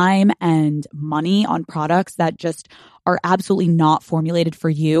time and money on products that just are absolutely not formulated for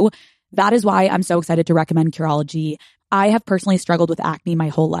you. That is why I'm so excited to recommend Curology. I have personally struggled with acne my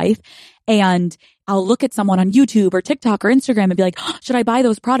whole life, and I'll look at someone on YouTube or TikTok or Instagram and be like, oh, should I buy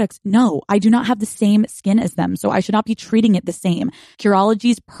those products? No, I do not have the same skin as them, so I should not be treating it the same.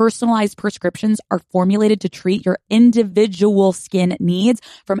 Curology's personalized prescriptions are formulated to treat your individual skin needs,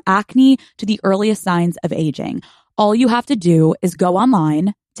 from acne to the earliest signs of aging. All you have to do is go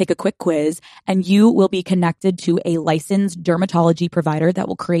online, take a quick quiz, and you will be connected to a licensed dermatology provider that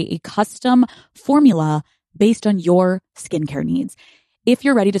will create a custom formula based on your skincare needs. If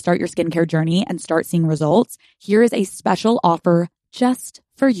you're ready to start your skincare journey and start seeing results, here is a special offer just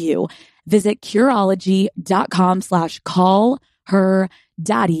for you. Visit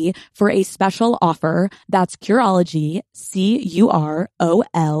Curology.com/callherdaddy for a special offer. That's Curology,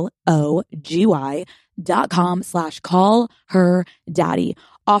 Curology.com/callherdaddy.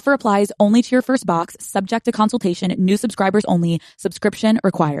 Offer applies only to your first box, subject to consultation, new subscribers only, subscription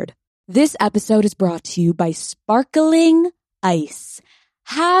required. This episode is brought to you by Sparkling Ice.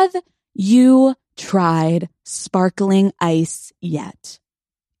 Have you tried Sparkling Ice yet?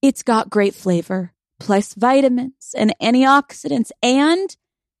 It's got great flavor, plus vitamins and antioxidants, and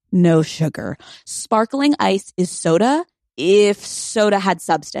no sugar. Sparkling Ice is soda if soda had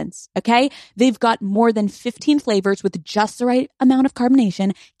substance, okay? They've got more than 15 flavors with just the right amount of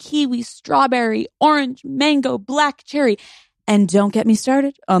carbonation: kiwi, strawberry, orange, mango, black cherry. And don't get me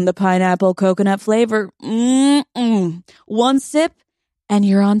started on the pineapple coconut flavor. One sip and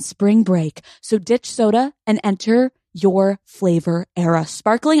you're on spring break. So ditch soda and enter your flavor era.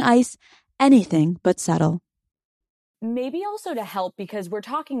 Sparkling ice, anything but settle. Maybe also to help, because we're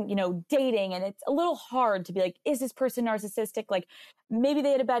talking, dating, and it's a little hard to be like, is this person narcissistic? Like maybe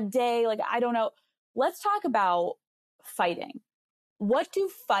they had a bad day. Like, I don't know. Let's talk about fighting. What do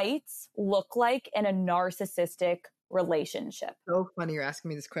fights look like in a narcissistic relationship? So funny you're asking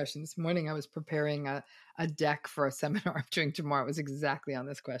me this question. This morning I was preparing a deck for a seminar I'm doing tomorrow. It was exactly on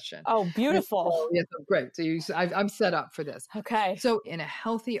this question. Oh, beautiful. So, yeah, so great. So I'm set up for this. Okay. So in a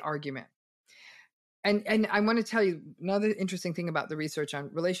healthy argument, and I want to tell you another interesting thing about the research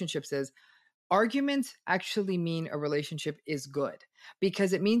on relationships is arguments actually mean a relationship is good,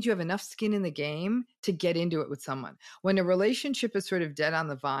 because it means you have enough skin in the game to get into it with someone. When a relationship is sort of dead on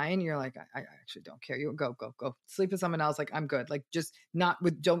the vine, you're like, I actually don't care. You go sleep with someone else. Like, I'm good. Like, just not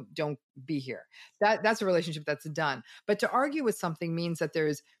with, don't be here. That's a relationship that's done. But to argue with something means that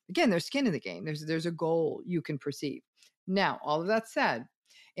there's skin in the game. There's a goal you can perceive. Now, all of that said,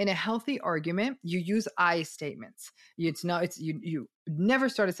 in a healthy argument, you use I statements. You never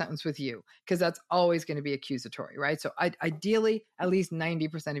start a sentence with you, because that's always going to be accusatory, right? So ideally, at least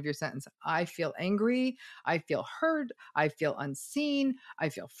 90% of your sentence, I feel angry, I feel hurt, I feel unseen, I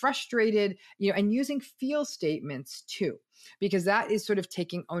feel frustrated, and using feel statements too, because that is sort of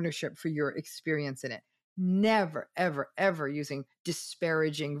taking ownership for your experience in it. Never, ever, ever using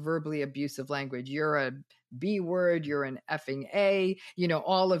disparaging, verbally abusive language. You're a B word, you're an effing A,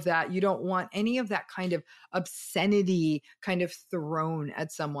 all of that. You don't want any of that kind of obscenity kind of thrown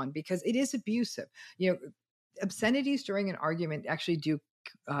at someone, because it is abusive. Obscenities during an argument actually do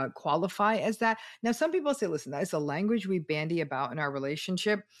qualify as that. Now, some people say, listen, that's a language we bandy about in our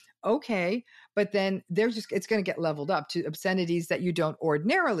relationship. Okay, but then it's going to get leveled up to obscenities that you don't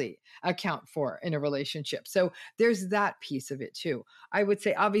ordinarily account for in a relationship. So there's that piece of it too. I would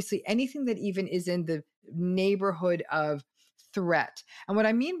say, obviously, anything that even is in the neighborhood of threat. And what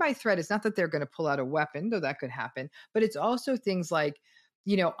I mean by threat is not that they're going to pull out a weapon, though that could happen, but it's also things like,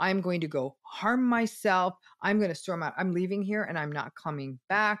 I'm going to go harm myself. I'm going to storm out. I'm leaving here and I'm not coming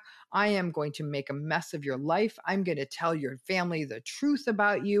back. I am going to make a mess of your life. I'm going to tell your family the truth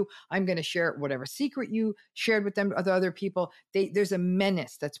about you. I'm going to share whatever secret you shared with them, with other people. There's a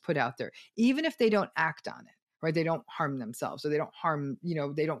menace that's put out there, even if they don't act on it. Right? They don't harm themselves, or they don't harm,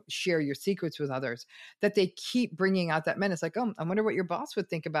 they don't share your secrets with others, that they keep bringing out that menace. Like, oh, I wonder what your boss would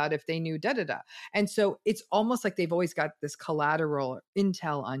think about if they knew da-da-da. And so it's almost like they've always got this collateral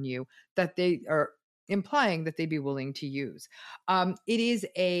intel on you that they are implying that they'd be willing to use.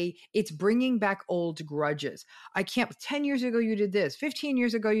 It's bringing back old grudges. 10 years ago you did this, 15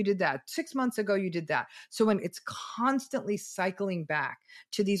 years ago you did that, 6 months ago you did that. So when it's constantly cycling back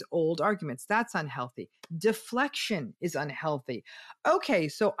to these old arguments, that's unhealthy. Deflection is unhealthy. Okay,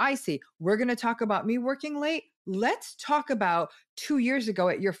 so I see. We're going to talk about me working late. Let's talk about 2 years ago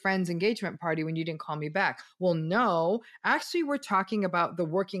at your friend's engagement party when you didn't call me back. Well, no, actually, we're talking about the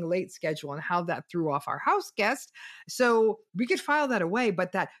working late schedule and how that threw off our house guest. So we could file that away,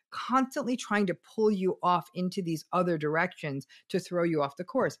 but that constantly trying to pull you off into these other directions to throw you off the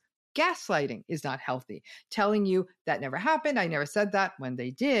course. Gaslighting is not healthy. Telling you that never happened, I never said that, when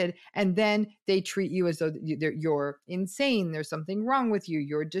they did, and then they treat you as though you're insane, there's something wrong with you,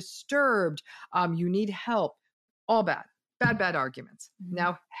 you're disturbed, you need help. All bad arguments. Mm-hmm.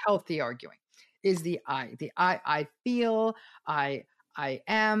 Now, healthy arguing is the I feel, I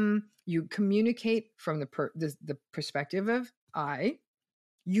am. You communicate from the perspective of I.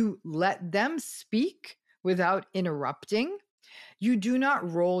 You let them speak without interrupting. You do not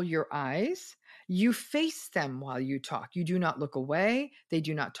roll your eyes. You face them while you talk. You do not look away. They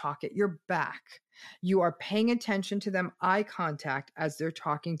do not talk at your back. You are paying attention to them, eye contact as they're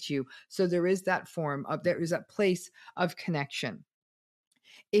talking to you. So there is that there is that place of connection.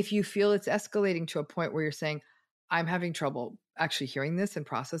 If you feel it's escalating to a point where you're saying, I'm having trouble actually hearing this and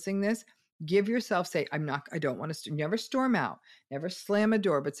processing this, give yourself, say, I don't want to, never storm out, never slam a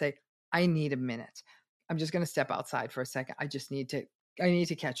door, but say, I need a minute. I'm just going to step outside for a second. I need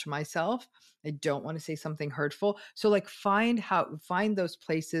to catch myself. I don't want to say something hurtful. So like find those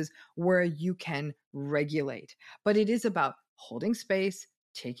places where you can regulate. But it is about holding space,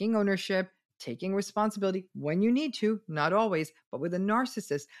 taking ownership, taking responsibility when you need to, not always, but with a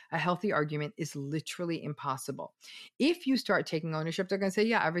narcissist, a healthy argument is literally impossible. If you start taking ownership, they're going to say,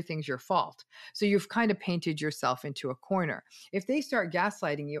 yeah, everything's your fault. So you've kind of painted yourself into a corner. If they start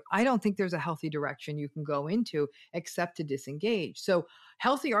gaslighting you, I don't think there's a healthy direction you can go into except to disengage. So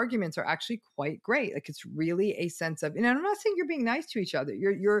healthy arguments are actually quite great. Like it's really a sense of, and I'm not saying you're being nice to each other.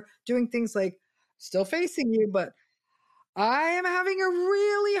 You're doing things like still facing you, but I am having a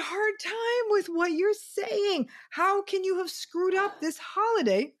really hard time with what you're saying. How can you have screwed up this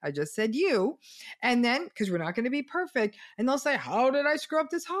holiday? I just said you. And then, because we're not going to be perfect, and they'll say, how did I screw up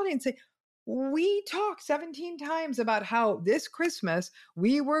this holiday? And say, we talked 17 times about how this Christmas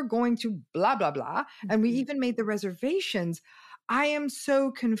we were going to blah, blah, blah. And we even made the reservations. I am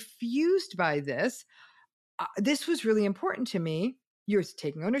so confused by this. This was really important to me. You're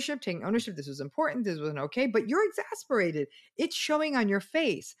taking ownership. This was important. This wasn't okay, but you're exasperated. It's showing on your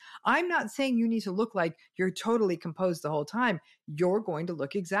face. I'm not saying you need to look like you're totally composed the whole time. You're going to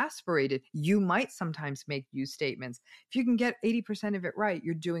look exasperated. You might sometimes make you statements. If you can get 80% of it right,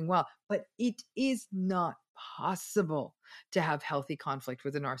 you're doing well, but it is not possible to have healthy conflict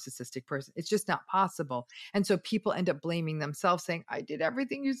with a narcissistic person. It's just not possible. And so people end up blaming themselves, saying, I did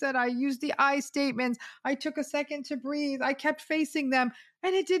everything you said. I used the I statements. I took a second to breathe. I kept facing them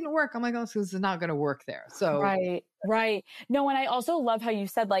and it didn't work. I'm like, oh, so this is not going to work there. So Right. No, and I also love how you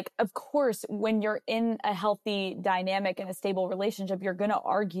said, like, of course, when you're in a healthy dynamic and a stable relationship, you're going to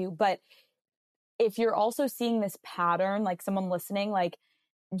argue. But if you're also seeing this pattern, like someone listening, like,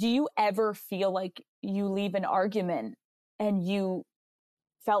 do you ever feel like you leave an argument and you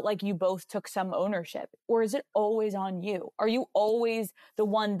felt like you both took some ownership? Or is it always on you? Are you always the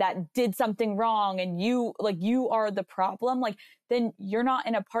one that did something wrong and you are the problem? Like, then you're not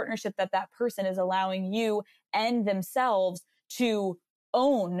in a partnership that person is allowing you and themselves to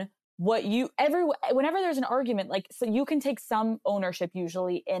own whenever there's an argument, like, so you can take some ownership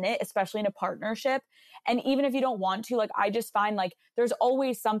usually in it, especially in a partnership. And even if you don't want to, like, I just find like there's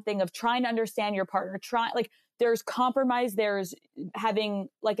always something of trying to understand your partner, there's compromise, there's having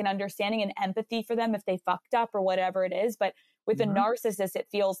like an understanding and empathy for them if they fucked up or whatever it is. But with a narcissist, it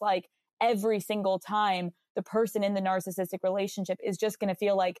feels like every single time the person in the narcissistic relationship is just going to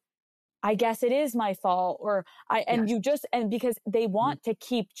feel like, I guess it is my fault, because they want to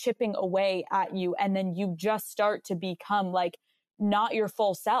keep chipping away at you. And then you just start to become like not your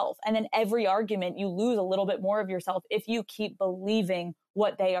full self. And then every argument, you lose a little bit more of yourself if you keep believing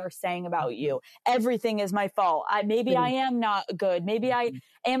what they are saying about you. Everything is my fault. Maybe I am not good. Maybe I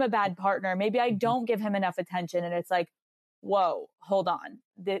am a bad partner. Maybe I don't give him enough attention. And it's like, whoa, hold on.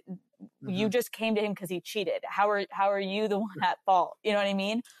 You just came to him because he cheated. How are you the one at fault? You know what I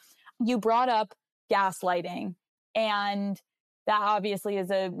mean? You brought up gaslighting, and that obviously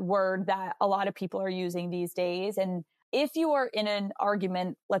is a word that a lot of people are using these days. And if you are in an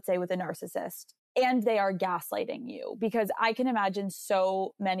argument, let's say with a narcissist, and they are gaslighting you, because I can imagine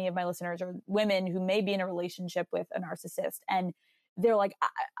so many of my listeners are women who may be in a relationship with a narcissist and they're like,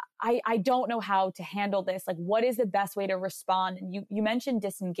 I don't know how to handle this. Like, what is the best way to respond? And you mentioned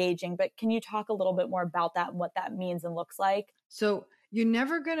disengaging, but can you talk a little bit more about that and what that means and looks like? So you're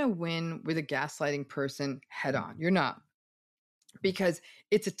never going to win with a gaslighting person head on. You're not, because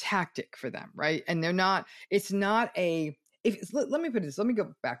it's a tactic for them, right? And let me put this, let me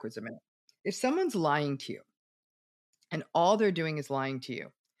go backwards a minute. If someone's lying to you and all they're doing is lying to you,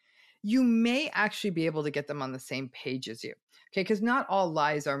 you may actually be able to get them on the same page as you. Okay. Because not all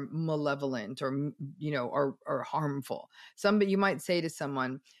lies are malevolent or, or harmful. You might say to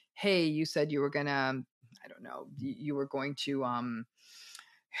someone, hey, you said you were going to, I don't know, you were going to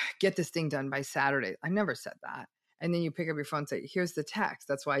get this thing done by Saturday. I never said that. And then you pick up your phone and say, here's the text.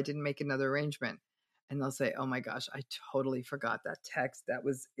 That's why I didn't make another arrangement. And they'll say, oh my gosh, I totally forgot that text. That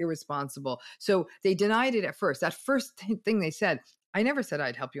was irresponsible. So they denied it at first. That first thing they said, I never said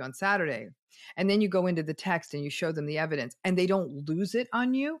I'd help you on Saturday. And then you go into the text and you show them the evidence and they don't lose it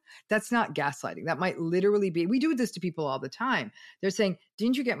on you. That's not gaslighting. That might literally be, we do this to people all the time. They're saying,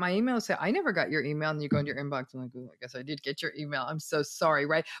 didn't you get my email? Say, I never got your email. And you go into your inbox and like, oh, I guess I did get your email. I'm so sorry.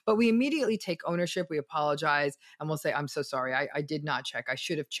 Right. But we immediately take ownership. We apologize and we'll say, I'm so sorry. I did not check. I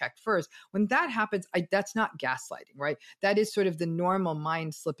should have checked first. When that happens, that's not gaslighting, right? That is sort of the normal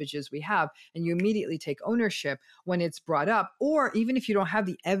mind slippages we have. And you immediately take ownership when it's brought up, or even if you don't have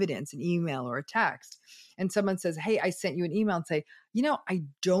the evidence, an email or a text, and someone says, hey, I sent you an email, and say, I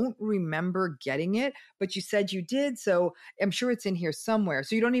don't remember getting it, but you said you did. So I'm sure it's in here somewhere.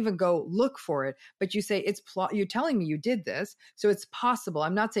 So you don't even go look for it, but you say you're telling me you did this. So it's possible.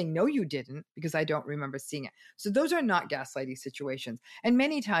 I'm not saying no, you didn't, because I don't remember seeing it. So those are not gaslighting situations.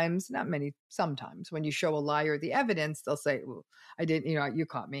 And sometimes when you show a liar the evidence, they'll say, well, I didn't, you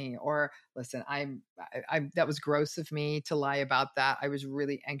caught me, or listen, that was gross of me to lie about that. I was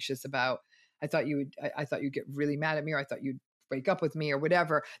really anxious about, I thought you'd get really mad at me, or I thought you'd break up with me or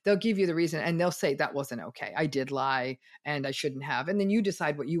whatever. They'll give you the reason and they'll say that wasn't okay. I did lie and I shouldn't have. And then you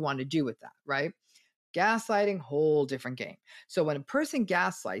decide what you want to do with that, right? Gaslighting, whole different game. So when a person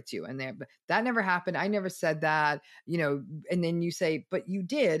gaslights you and that never happened, I never said that, and then you say, but you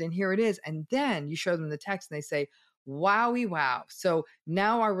did, and here it is. And then you show them the text and they say, wowie wow. So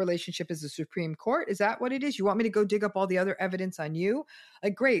now our relationship is the Supreme Court. Is that what it is? You want me to go dig up all the other evidence on you?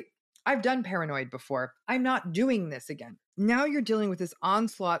 Like, great. I've done paranoid before. I'm not doing this again. Now you're dealing with this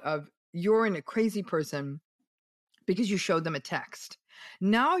onslaught of you're a crazy person because you showed them a text.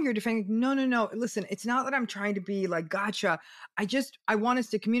 Now you're defending, no. Listen, it's not that I'm trying to be like, gotcha. I want us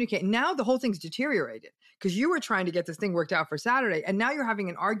to communicate. Now the whole thing's deteriorated because you were trying to get this thing worked out for Saturday. And now you're having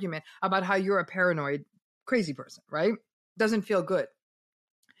an argument about how you're a paranoid crazy person, right? Doesn't feel good.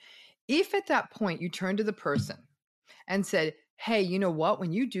 If at that point you turn to the person and said, hey, you know what?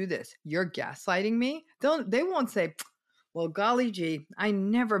 When you do this, you're gaslighting me. They won't say, well, golly gee, I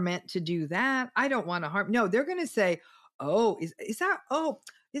never meant to do that. I don't want to harm. No, they're going to say, oh, is that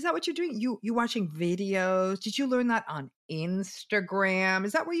what you're doing? You watching videos? Did you learn that on Instagram?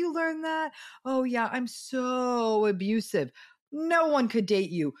 Is that where you learned that? Oh yeah, I'm so abusive. No one could date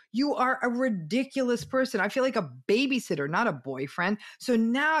you. You are a ridiculous person. I feel like a babysitter, not a boyfriend. So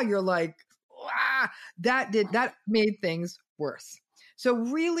now you're like, that made things worse. So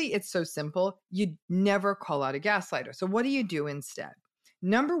really, it's so simple. You never call out a gaslighter. So what do you do instead?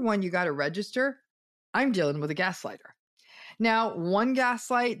 Number one, you got to register. I'm dealing with a gaslighter. Now, one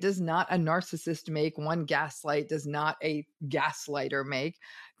gaslight does not a narcissist make. One gaslight does not a gaslighter make.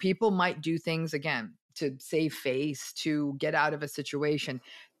 People might do things, again, to save face, to get out of a situation.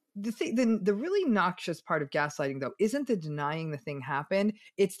 The really noxious part of gaslighting, though, isn't the denying the thing happened.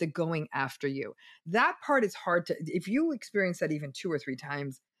 It's the going after you. That part is hard to, if you experience that even 2 or 3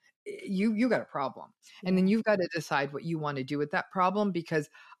 times, you got a problem. And then you've got to decide what you want to do with that problem, because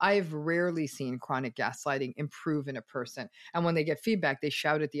I've rarely seen chronic gaslighting improve in a person. And when they get feedback, they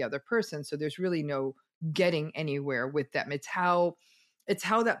shout at the other person. So there's really no getting anywhere with them. It's how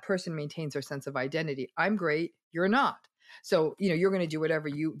that person maintains their sense of identity. I'm great, you're not. So, you're going to do whatever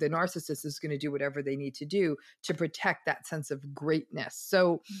the narcissist is going to do whatever they need to do to protect that sense of greatness.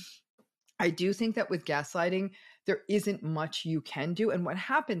 So I do think that with gaslighting, there isn't much you can do. And what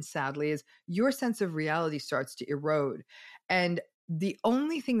happens, sadly, is your sense of reality starts to erode. And the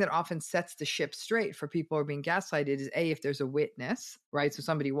only thing that often sets the ship straight for people who are being gaslighted is A, if there's a witness, right? So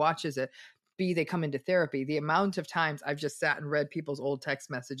somebody watches it. B, they come into therapy. The amount of times I've just sat and read people's old text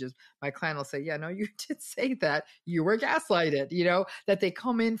messages, my client will say, yeah, no, you did say that. You were gaslighted, that they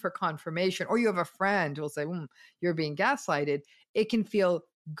come in for confirmation. Or you have a friend who will say, you're being gaslighted. It can feel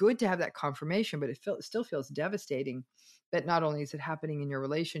good to have that confirmation, but it still feels devastating that not only is it happening in your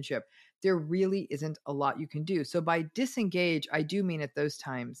relationship, there really isn't a lot you can do. So by disengage, I do mean at those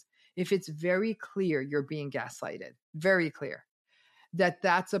times, if it's very clear you're being gaslighted, very clear,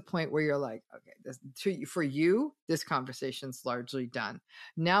 that's a point where you're like, okay, for you, this conversation's largely done.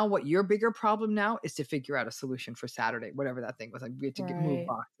 Now, what your bigger problem now is to figure out a solution for Saturday, whatever that thing was. Like we had to move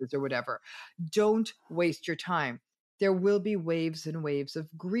boxes or whatever. Don't waste your time. There will be waves and waves of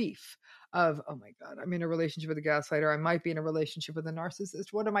grief of, oh my God, I'm in a relationship with a gaslighter. I might be in a relationship with a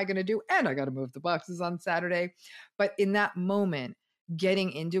narcissist. What am I going to do? And I got to move the boxes on Saturday. But in that moment,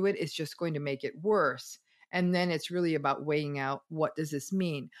 getting into it is just going to make it worse. And then it's really about weighing out, what does this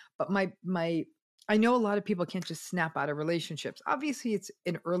mean? But I know a lot of people can't just snap out of relationships. Obviously, it's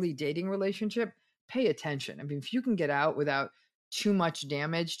an early dating relationship. Pay attention. I mean, if you can get out without too much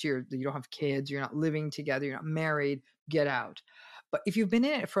damage to you don't have kids, you're not living together, you're not married, get out. But if you've been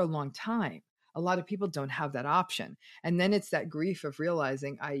in it for a long time, a lot of people don't have that option. And then it's that grief of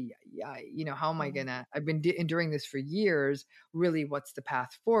realizing, how am I gonna, I've been enduring this for years. Really, what's the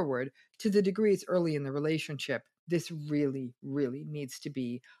path forward? To the degree it's early in the relationship, this really, really needs to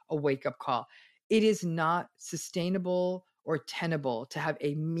be a wake-up call. It is not sustainable or tenable to have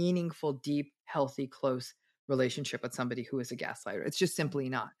a meaningful, deep, healthy, close relationship with somebody who is a gaslighter. It's just simply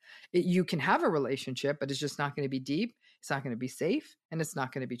not. You can have a relationship, but it's just not going to be deep. It's not going to be safe, and it's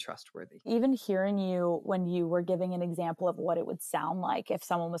not going to be trustworthy. Even hearing you when you were giving an example of what it would sound like if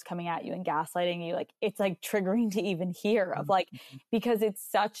someone was coming at you and gaslighting you, like it's like triggering to even hear of like, because it's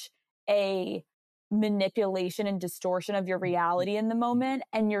such a manipulation and distortion of your reality in the moment.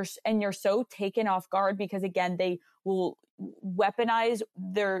 And you're so taken off guard because again, they will weaponize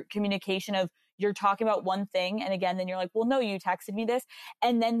their communication of, you're talking about one thing. And again, then you're like, well, no, you texted me this.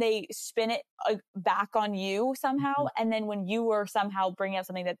 And then they spin it back on you somehow. And then when you were somehow bringing up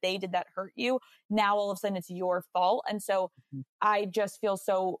something that they did that hurt you, now all of a sudden it's your fault. And so I just feel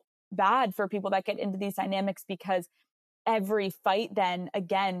so bad for people that get into these dynamics, because every fight then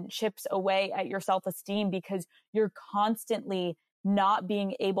again chips away at your self-esteem, because you're constantly not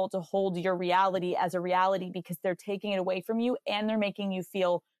being able to hold your reality as a reality because they're taking it away from you and they're making you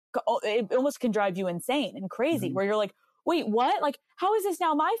feel, it almost can drive you insane and crazy where you're like, wait, what? Like, how is this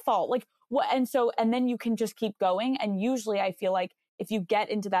now my fault? Like what? And then you can just keep going. And usually I feel like if you get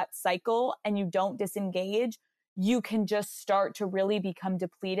into that cycle and you don't disengage, you can just start to really become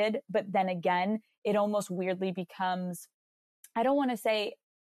depleted. But then again, it almost weirdly becomes, I don't want to say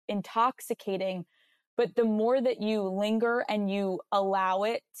intoxicating, but the more that you linger and you allow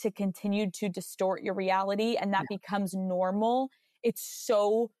it to continue to distort your reality and that becomes normal, it's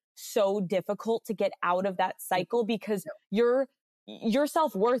so difficult to get out of that cycle because your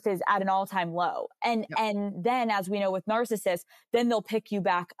self-worth is at an all-time low. And then, as we know with narcissists, then they'll pick you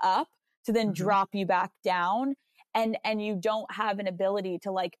back up to then drop you back down. And you don't have an ability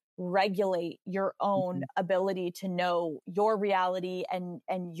to like regulate your own ability to know your reality and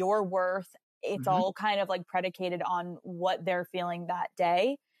your worth. It's all kind of like predicated on what they're feeling that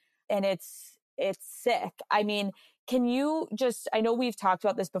day. And it's sick. I mean, can you just, I know we've talked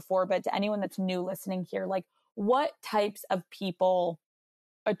about this before, but to anyone that's new listening here, like what types of people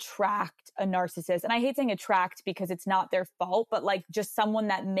attract a narcissist? And I hate saying attract because it's not their fault, but like just someone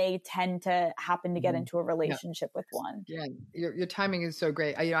that may tend to happen to get into a relationship with one. Yeah, your timing is so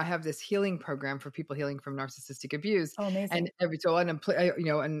great. I have this healing program for people healing from narcissistic abuse. Oh, amazing! And every so often,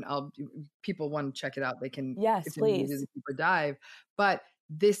 and people want to check it out. They can, yes, please, do the deeper dive. But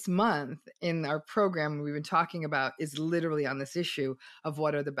this month in our program we've been talking about is literally on this issue of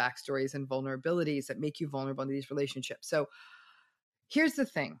what are the backstories and vulnerabilities that make you vulnerable in these relationships. So here's the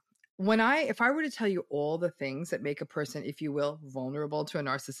thing. If I were to tell you all the things that make a person, if you will, vulnerable to a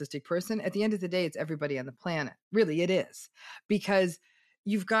narcissistic person, at the end of the day, it's everybody on the planet. Really, it is. Because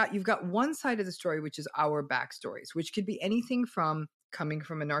you've got one side of the story, which is our backstories, which could be anything from coming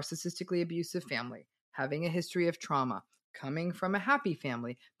from a narcissistically abusive family, having a history of trauma, coming from a happy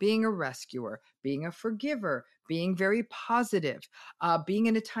family, being a rescuer, being a forgiver, being very positive, being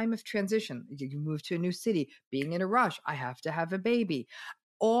in a time of transition. You move to a new city, being in a rush. I have to have a baby.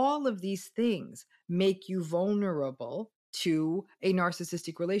 All of these things make you vulnerable to a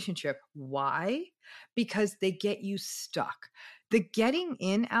narcissistic relationship. Why? Because they get you stuck. The getting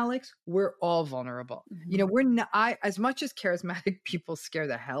in, Alex, we're all vulnerable. We're not, as much as charismatic people scare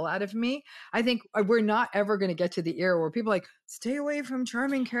the hell out of me, I think we're not ever going to get to the era where people are like, stay away from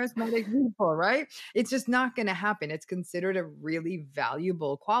charming, charismatic people, right? It's just not going to happen. It's considered a really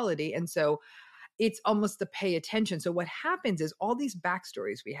valuable quality. And so it's almost the pay attention. So what happens is all these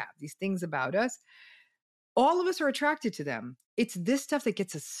backstories we have, these things about us, all of us are attracted to them. It's this stuff that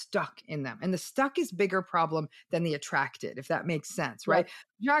gets us stuck in them. And the stuck is bigger problem than the attracted, if that makes sense, right?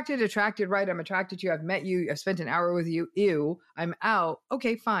 Attracted, right? I'm attracted to you. I've met you. I've spent an hour with you. Ew, I'm out.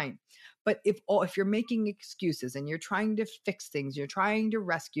 Okay, fine. But if you're making excuses and you're trying to fix things, you're trying to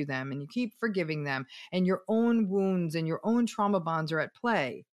rescue them and you keep forgiving them and your own wounds and your own trauma bonds are at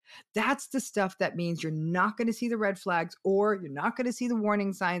play, that's the stuff that means you're not going to see the red flags or you're not going to see the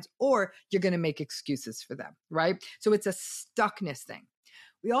warning signs or you're going to make excuses for them, right? So it's a stuckness thing.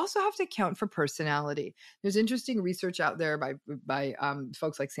 We also have to account for personality. There's interesting research out there by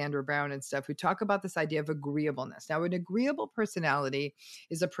folks like Sandra Brown and stuff who talk about this idea of agreeableness. Now, an agreeable personality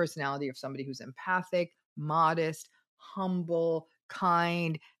is a personality of somebody who's empathic, modest, humble,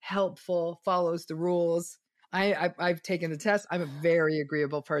 kind, helpful, follows the rules. I've taken the test. I'm a very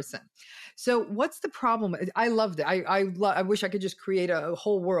agreeable person. So what's the problem? I loved it. I wish I could just create a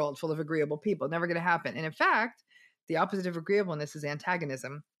whole world full of agreeable people. Never going to happen. And in fact, the opposite of agreeableness is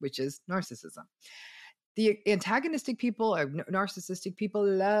antagonism, which is narcissism. The antagonistic people or narcissistic people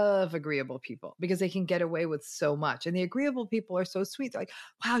love agreeable people because they can get away with so much. And the agreeable people are so sweet. They're like,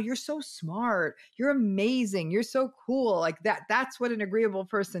 wow, you're so smart. You're amazing. You're so cool. Like that's what an agreeable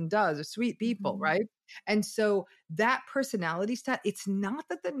person does, are sweet people, right? And so that personality set, it's not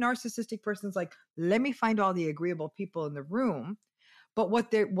that the narcissistic person's like, let me find all the agreeable people in the room. But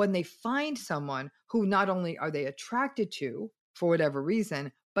when they find someone who not only are they attracted to for whatever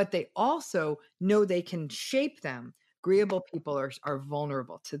reason, but they also know they can shape them. Agreeable people are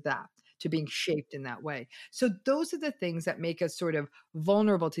vulnerable to that, to being shaped in that way. So those are the things that make us sort of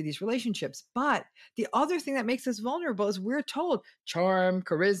vulnerable to these relationships. But the other thing that makes us vulnerable is we're told charm,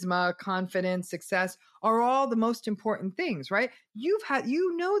 charisma, confidence, success are all the most important things, right? You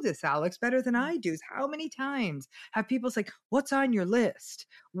know this, Alex, better than I do. How many times have people say, what's on your list?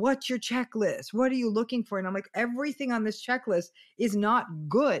 What's your checklist? What are you looking for? And I'm like, everything on this checklist is not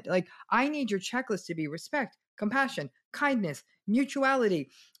good. Like, I need your checklist to be respect, compassion, kindness,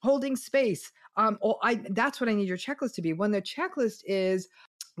 mutuality, holding space. That's what I need your checklist to be. When the checklist is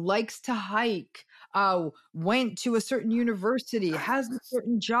likes to hike, went to a certain university, has a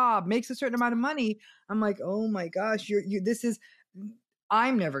certain job, makes a certain amount of money. I'm like, oh my gosh,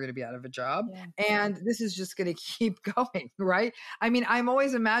 I'm never going to be out of a job. Yeah. And this is just going to keep going, right? I mean, I'm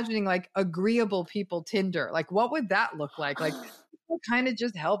always imagining like agreeable people Tinder. Like, what would that look like? Like, kind of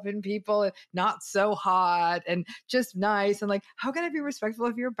just helping people, not so hot and just nice. And like, how can I be respectful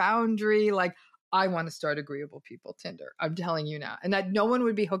of your boundary? Like, I want to start agreeable people Tinder. I'm telling you now. And that no one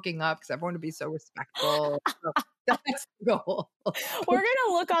would be hooking up because everyone would be so respectful. So that's the goal. We're going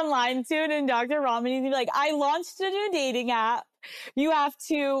to look online soon and Dr. Ramani be like, I launched a new dating app. You have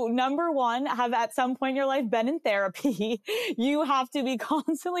to, number one, have at some point in your life been in therapy. You have to be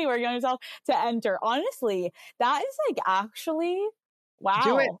constantly working on yourself to enter. Honestly, that is like actually, wow.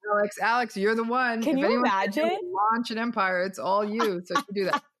 Do it, Alex. Alex, you're the one. Can you imagine? Launch an empire, it's all you. So you do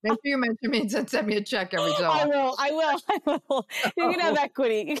that. Make sure you mention me and send me a check every so often. I will. You can have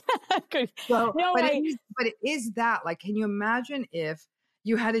equity. So, no, but it is that, like, can you imagine if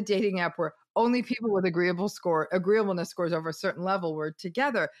you had a dating app where only people with agreeableness scores over a certain level were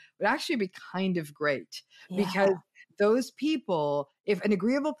together? It would actually be kind of great because those people, if an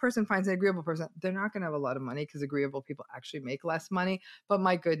agreeable person finds an agreeable person, they're not going to have a lot of money because agreeable people actually make less money. But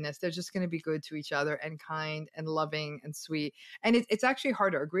my goodness, they're just going to be good to each other and kind and loving and sweet. And it's actually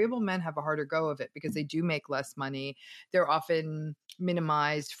harder. Agreeable men have a harder go of it because they do make less money. They're often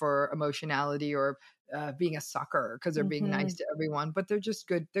minimized for emotionality or being a sucker because they're being nice to everyone, but they're just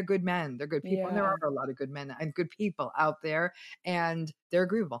good. They're good men. They're good people. And there are a lot of good men and good people out there, and they're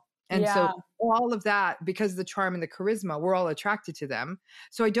agreeable. And so all of that, because of the charm and the charisma, we're all attracted to them.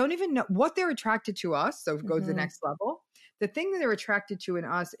 So I don't even know what they're attracted to us. So go to the next level. The thing that they're attracted to in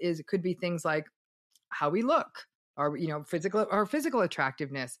us is, it could be things like how we look, our physical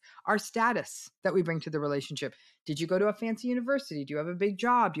attractiveness, our status that we bring to the relationship. Did you go to a fancy university? Do you have a big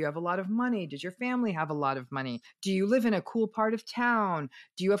job? Do you have a lot of money? Does your family have a lot of money? Do you live in a cool part of town?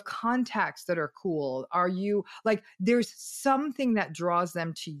 Do you have contacts that are cool? Are you like, there's something that draws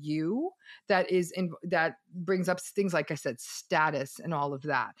them to you that brings up things like I said, status and all of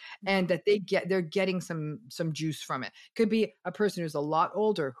that, and that they're getting some juice from it. Could be a person who's a lot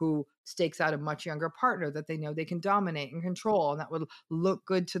older who stakes out a much younger partner that they know they can dominate and control, and that would look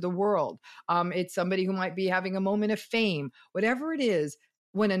good to the world. It's somebody who might be having a moment of fame, whatever it is.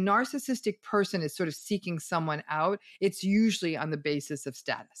 When a narcissistic person is sort of seeking someone out, it's usually on the basis of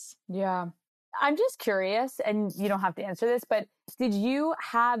status. Yeah. I'm just curious, and you don't have to answer this, but did you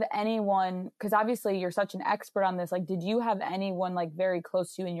have anyone, because obviously you're such an expert on this, like, did you have anyone like very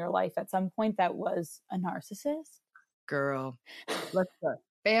close to you in your life at some point that was a narcissist? Girl, let's go.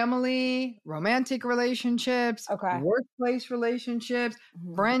 Family, romantic relationships, workplace relationships,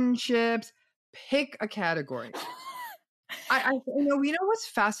 friendships, pick a category. I know, you know what's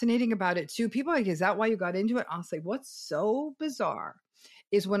fascinating about it too? People are like, is that why you got into it? I'll say, what's so bizarre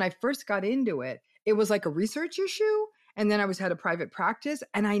is when I first got into it, it was like a research issue. And then I had a private practice,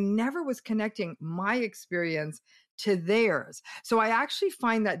 and I never was connecting my experience to theirs. So I actually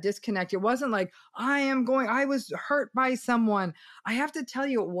find that disconnect. It wasn't like I was hurt by someone. I have to tell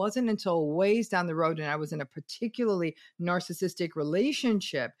you, it wasn't until ways down the road and I was in a particularly narcissistic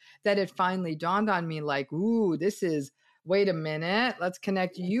relationship that it finally dawned on me like, ooh, wait a minute, let's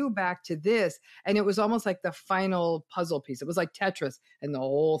connect you back to this. And it was almost like the final puzzle piece. It was like Tetris, and the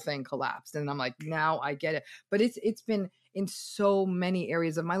whole thing collapsed. And I'm like, now I get it. But it's been in so many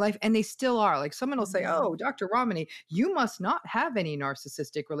areas of my life, and they still are. Like, someone will say, oh, Dr. Ramani, you must not have any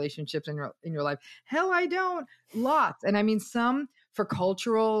narcissistic relationships in your life. Hell, I don't. Lots. And I mean, some for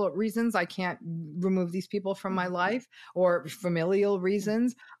cultural reasons, I can't remove these people from my life, or familial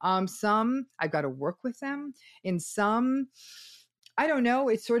reasons. Some I've got to work with them. In some, I don't know.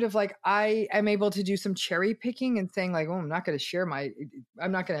 It's sort of like I am able to do some cherry picking and saying like, oh, I'm not going to share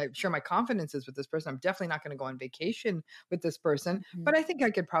my confidences with this person. I'm definitely not going to go on vacation with this person, but I think I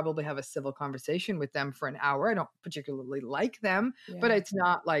could probably have a civil conversation with them for an hour. I don't particularly like them, but it's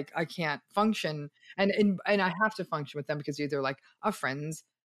not like I can't function, and I have to function with them because either like a friend's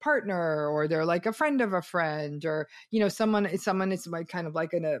partner, or they're like a friend of a friend, or someone is like kind of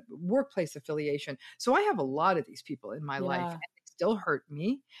like in a workplace affiliation. So I have a lot of these people in my life, and they still hurt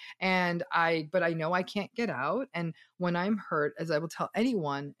me, but I know I can't get out. And when I'm hurt, as I will tell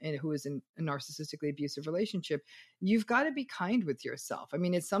anyone who is in a narcissistically abusive relationship, you've got to be kind with yourself. I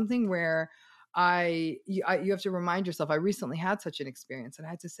mean, it's something where you have to remind yourself. I recently had such an experience, and I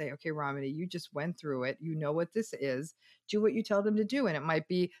had to say, okay, Ramani, you just went through it. You know what this is. Do what you tell them to do. And it might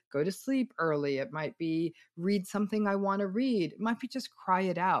be go to sleep early. It might be read something I want to read. It might be just cry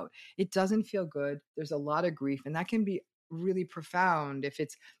it out. It doesn't feel good. There's a lot of grief, and that can be really profound. If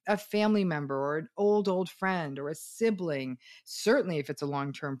it's a family member or an old friend or a sibling, certainly if it's a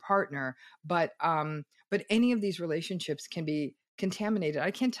long-term partner, but any of these relationships can be contaminated.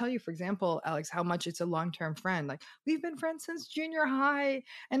 I can't tell you, for example, Alex, how much it's a long-term friend. Like, we've been friends since junior high,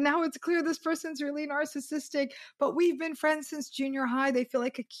 and now it's clear this person's really narcissistic, but we've been friends since junior high. They feel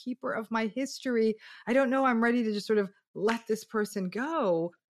like a keeper of my history. I don't know. I'm ready to just sort of let this person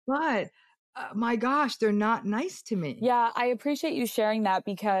go, but my gosh, they're not nice to me. Yeah, I appreciate you sharing that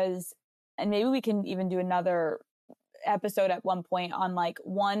because, and maybe we can even do another episode at one point on like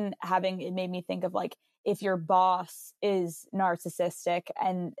one having, it made me think of like, if your boss is narcissistic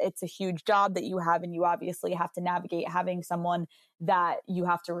and it's a huge job that you have, and you obviously have to navigate having someone that you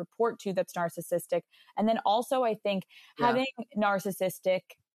have to report to that's narcissistic. And then also I think having narcissistic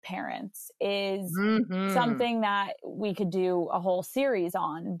parents is something that we could do a whole series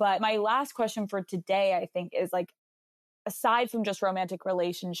on. But my last question for today, I think, is like, aside from just romantic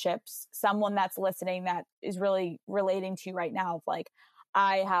relationships, someone that's listening that is really relating to you right now, of like,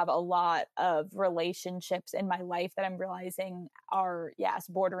 I have a lot of relationships in my life that I'm realizing are, yes,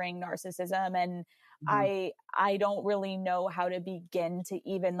 bordering narcissism. And I don't really know how to begin to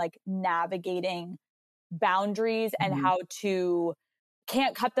even like navigating boundaries and how to,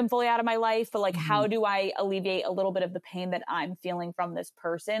 can't cut them fully out of my life, but like, how do I alleviate a little bit of the pain that I'm feeling from this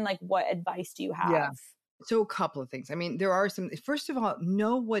person? Like, what advice do you have? Yeah. So a couple of things. I mean, there are some, first of all,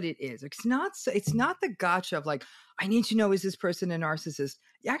 know what it is. It's not the gotcha of like, I need to know, is this person a narcissist?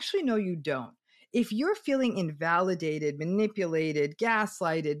 Actually, no, you don't. If you're feeling invalidated, manipulated,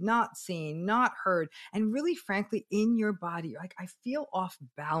 gaslighted, not seen, not heard, and really frankly, in your body, you're like, I feel off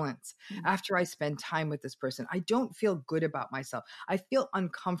balance after I spend time with this person. I don't feel good about myself. I feel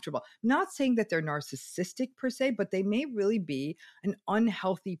uncomfortable. Not saying that they're narcissistic per se, but they may really be an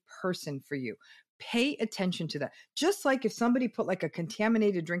unhealthy person for you. Pay attention to that. Just like if somebody put like a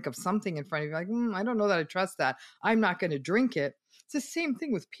contaminated drink of something in front of you, like, I don't know that I trust that, I'm not going to drink it. It's the same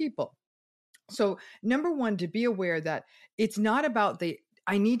thing with people. So number one, to be aware that it's not about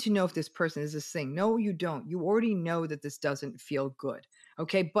I need to know if this person is this thing. No, you don't. You already know that this doesn't feel good.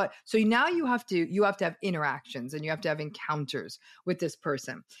 Okay. But so now you have to have interactions and you have to have encounters with this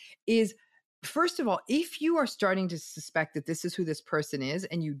person. First of all, if you are starting to suspect that this is who this person is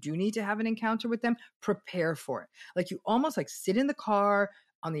and you do need to have an encounter with them, prepare for it. Like, you almost like sit in the car,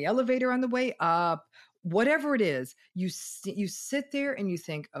 on the elevator on the way up, whatever it is, you sit there and you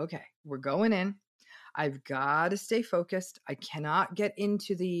think, okay, we're going in. I've got to stay focused. I can't get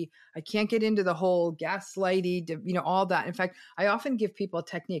into the whole gaslighty, all that. In fact, I often give people a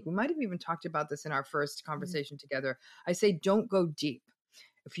technique. We might have even talked about this in our first conversation together. I say, don't go deep.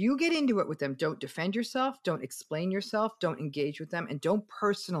 If you get into it with them, don't defend yourself, don't explain yourself, don't engage with them, and don't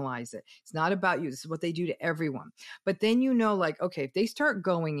personalize it. It's not about you. This is what they do to everyone. But then like, okay, if they start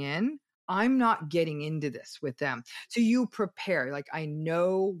going in, I'm not getting into this with them. So you prepare. Like, I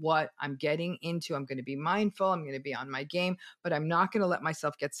know what I'm getting into. I'm going to be mindful. I'm going to be on my game, but I'm not going to let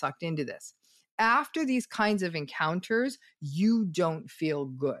myself get sucked into this. After these kinds of encounters, you don't feel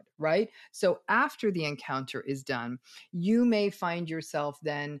good, right? So after the encounter is done, you may find yourself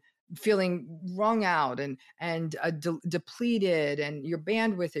then feeling wrung out and depleted, and your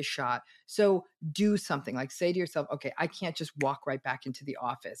bandwidth is shot. So do something, like say to yourself, okay, I can't just walk right back into the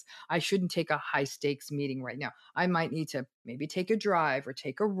office. I shouldn't take a high stakes meeting right now. I might need to maybe take a drive or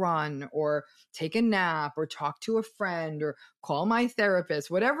take a run or take a nap or talk to a friend or call my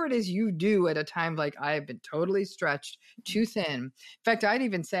therapist, whatever it is you do at a time like I have been totally stretched too thin. In fact, I'd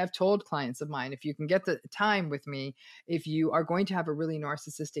even say, I've told clients of mine, if you can get the time with me, if you are going to have a really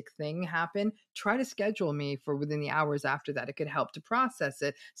narcissistic thing happen, try to schedule me for within the hours after that. It could help to process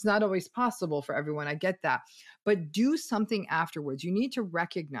it. It's not always possible for everyone. I get that. But do something afterwards. You need to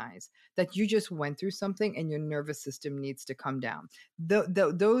recognize that you just went through something and your nervous system needs to come down.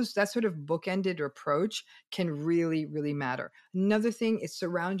 That sort of bookended approach can really, really matter. Another thing is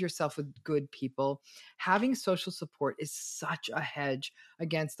surround yourself with good people. Having social support is such a hedge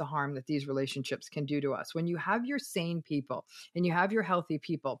against the harm that these relationships can do to us. When you have your sane people and you have your healthy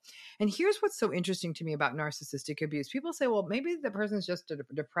people. And here's what's so interesting to me about narcissistic abuse. People say, well, maybe the person's just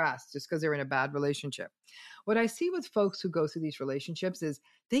depressed just because they're in a bad relationship. What I see with folks who go through these relationships is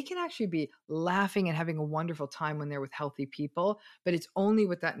they can actually be laughing and having a wonderful time when they're with healthy people, but it's only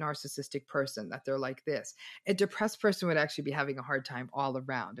with that narcissistic person that they're like this. A depressed person would actually be having a hard time all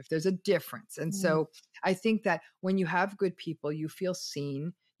around if there's a difference. And so I think that when you have good people, you feel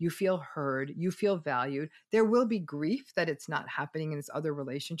seen, you feel heard, you feel valued. There will be grief that it's not happening in this other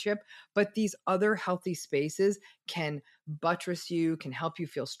relationship, but these other healthy spaces can buttress you, can help you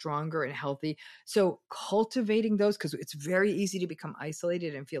feel stronger and healthy. So cultivating those, because it's very easy to become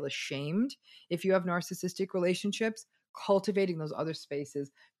isolated and feel ashamed if you have narcissistic relationships. Cultivating those other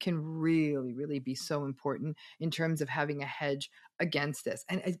spaces can really, really be so important in terms of having a hedge against this.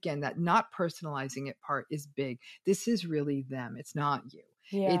 And again, that not personalizing it part is big. This is really them. It's not you.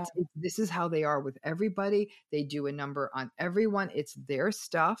 Yeah. This is how they are with everybody. They do a number on everyone. It's their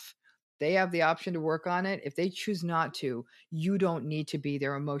stuff. They have the option to work on it. If they choose not to, you don't need to be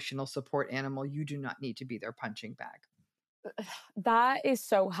their emotional support animal. You do not need to be their punching bag. That is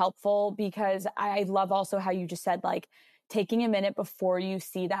so helpful, because I love also how you just said, like, taking a minute before you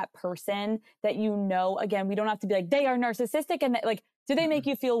see that person that, again, we don't have to be like, they are narcissistic. And like, do they make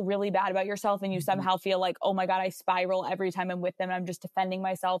you feel really bad about yourself? And you somehow feel like, oh my God, I spiral every time I'm with them. I'm just defending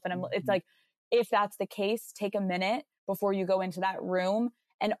myself. And it's like, if that's the case, take a minute before you go into that room.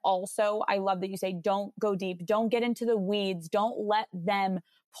 And also, I love that you say, don't go deep, don't get into the weeds, don't let them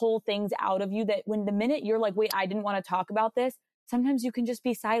pull things out of you that when the minute you're like, wait, I didn't want to talk about this, sometimes you can just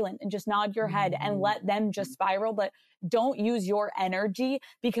be silent and just nod your head and let them just spiral. But don't use your energy,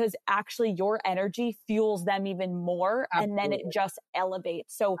 because actually your energy fuels them even more. Absolutely. And then it just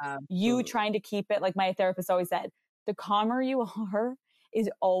elevates. So you trying to keep it, like my therapist always said, the calmer you are is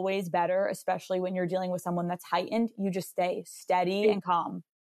always better, especially when you're dealing with someone that's heightened. You just stay steady and calm.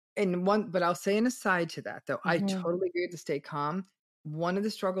 But I'll say an aside to that, though. I totally agree to stay calm. One of the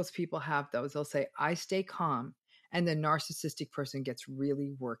struggles people have, though, is they'll say, I stay calm, and the narcissistic person gets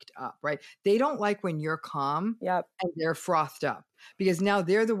really worked up, right? They don't like when you're calm and they're frothed up, because now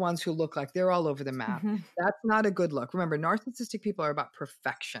they're the ones who look like they're all over the map. That's not a good look. Remember, narcissistic people are about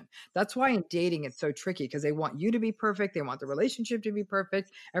perfection. That's why in dating it's so tricky, because they want you to be perfect. They want the relationship to be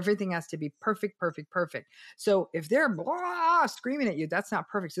perfect. Everything has to be perfect, perfect, perfect. So if they're blah, screaming at you, that's not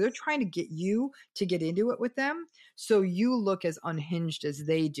perfect. So they're trying to get you to get into it with them, so you look as unhinged as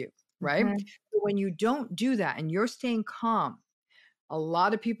they do. Right? So when you don't do that and you're staying calm, a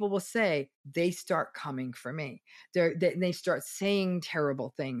lot of people will say they start coming for me. They start saying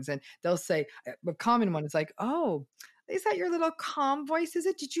terrible things, and they'll say, a common one is like, oh, is that your little calm voice? Is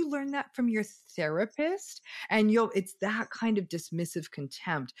it? Did you learn that from your therapist? And it's that kind of dismissive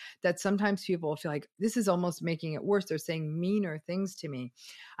contempt that sometimes people will feel like this is almost making it worse. They're saying meaner things to me.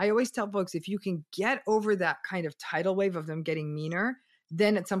 I always tell folks, if you can get over that kind of tidal wave of them getting meaner,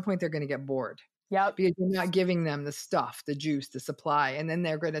 then at some point they're going to get bored. Yep. Because you're not giving them the stuff, the juice, the supply. And then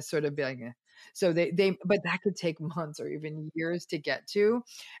they're going to sort of be like, eh. So but that could take months or even years to get to.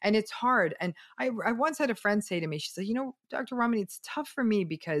 And it's hard. And I once had a friend say to me, she said, Dr. Ramani, it's tough for me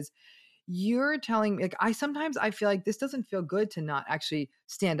because you're telling me, like, I feel like this doesn't feel good to not actually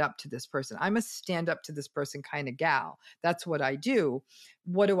stand up to this person. I'm a stand up to this person kind of gal. That's what I do.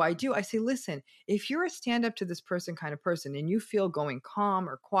 What do? I say, listen, if you're a stand up to this person kind of person and you feel going calm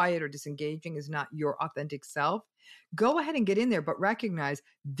or quiet or disengaging is not your authentic self, go ahead and get in there, but recognize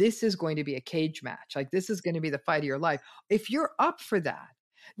this is going to be a cage match. Like, this is going to be the fight of your life. If you're up for that,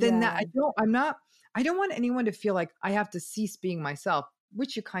 then I don't want anyone to feel like I have to cease being myself,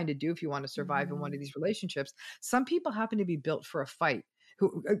 which you kind of do if you want to survive in one of these relationships. Some people happen to be built for a fight.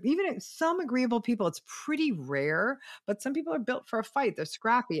 Even some agreeable people, it's pretty rare, but some people are built for a fight. They're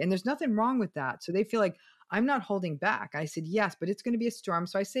scrappy, and there's nothing wrong with that. So they feel like, I'm not holding back. I said, yes, but it's going to be a storm.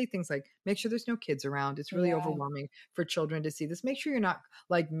 So I say things like, make sure there's no kids around. It's really overwhelming for children to see this. Make sure you're not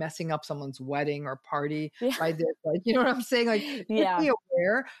like messing up someone's wedding or party by this. Like, you know what I'm saying? Like, be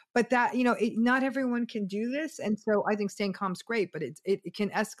aware, but that, not everyone can do this. And so I think staying calm is great, but it can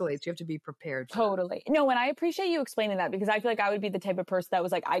escalate. So you have to be prepared. Totally. No, and I appreciate you explaining that, because I feel like I would be the type of person that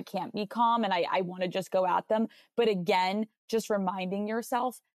was like, I can't be calm and I want to just go at them. But again, just reminding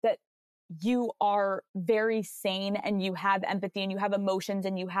yourself that you are very sane and you have empathy and you have emotions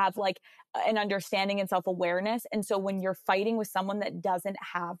and you have like an understanding and self-awareness. And so when you're fighting with someone that doesn't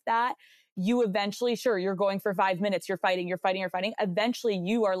have that, you eventually, sure, you're going for 5 minutes, you're fighting. Eventually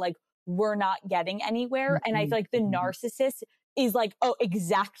you are like, we're not getting anywhere. And I feel like the narcissist is like, oh,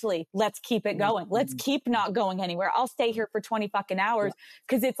 exactly. Let's keep it going. Let's keep not going anywhere. I'll stay here for 20 fucking hours.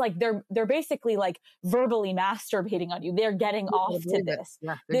 Cause it's like, they're basically like verbally masturbating on you. They're getting off to this.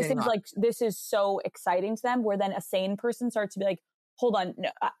 Yeah, this is so exciting to them, where then a sane person starts to be like, hold on. No,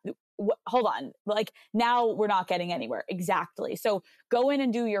 hold on. Like, now we're not getting anywhere. Exactly. So go in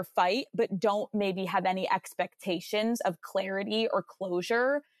and do your fight, but don't maybe have any expectations of clarity or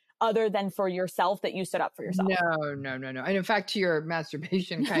closure other than for yourself, that you stood up for yourself. No. And in fact, to your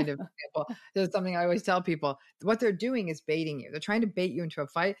masturbation kind of example, there's something I always tell people. What they're doing is baiting you. They're trying to bait you into a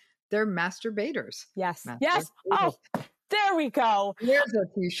fight. They're masturbators. Yes. Oh, there we go. There's a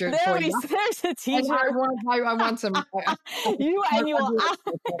t-shirt for you. There's a t-shirt. And I want some. You will.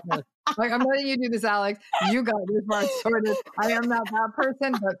 I'm letting you do this, Alex. You got this part sorted. I am not that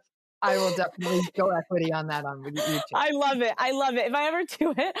person, but I will definitely show equity on that on YouTube. I love it. If I ever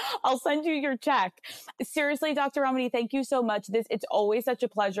do it, I'll send you your check. Seriously, Dr. Ramani, thank you so much. It's always such a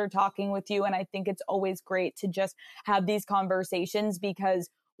pleasure talking with you. And I think it's always great to just have these conversations, because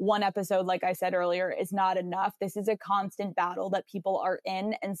one episode, like I said earlier, is not enough. This is a constant battle that people are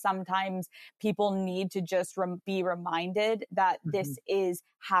in. And sometimes people need to just be reminded that this is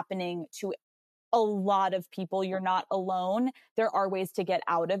happening to a lot of people. You're not alone. There are ways to get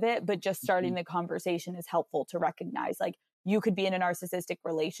out of it, but just starting the conversation is helpful to recognize, like, you could be in a narcissistic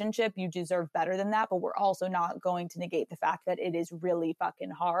relationship. You deserve better than that, but we're also not going to negate the fact that it is really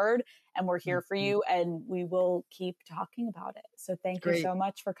fucking hard, and we're here for you, and we will keep talking about it. So thank you so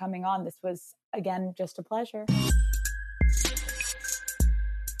much for coming on. This was, again, just a pleasure.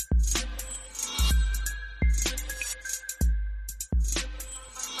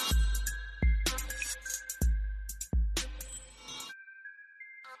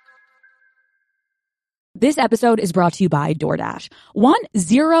 This episode is brought to you by DoorDash. Want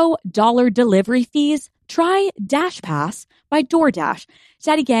 $0 delivery fees? Try Dash Pass by DoorDash.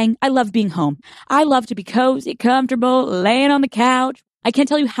 Daddy gang, I love being home. I love to be cozy, comfortable, laying on the couch. I can't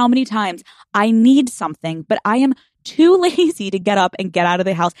tell you how many times I need something, but I am too lazy to get up and get out of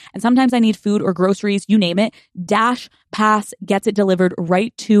the house. And sometimes I need food or groceries, you name it. Dash Pass gets it delivered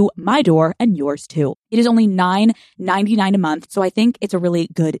right to my door, and yours too. It is only $9.99 a month, so I think it's a really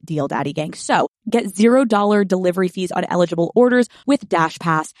good deal, Daddy Gang. So get $0 delivery fees on eligible orders with Dash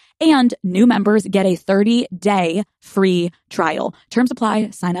Pass, and new members get a 30-day free trial. Terms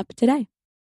apply. Sign up today.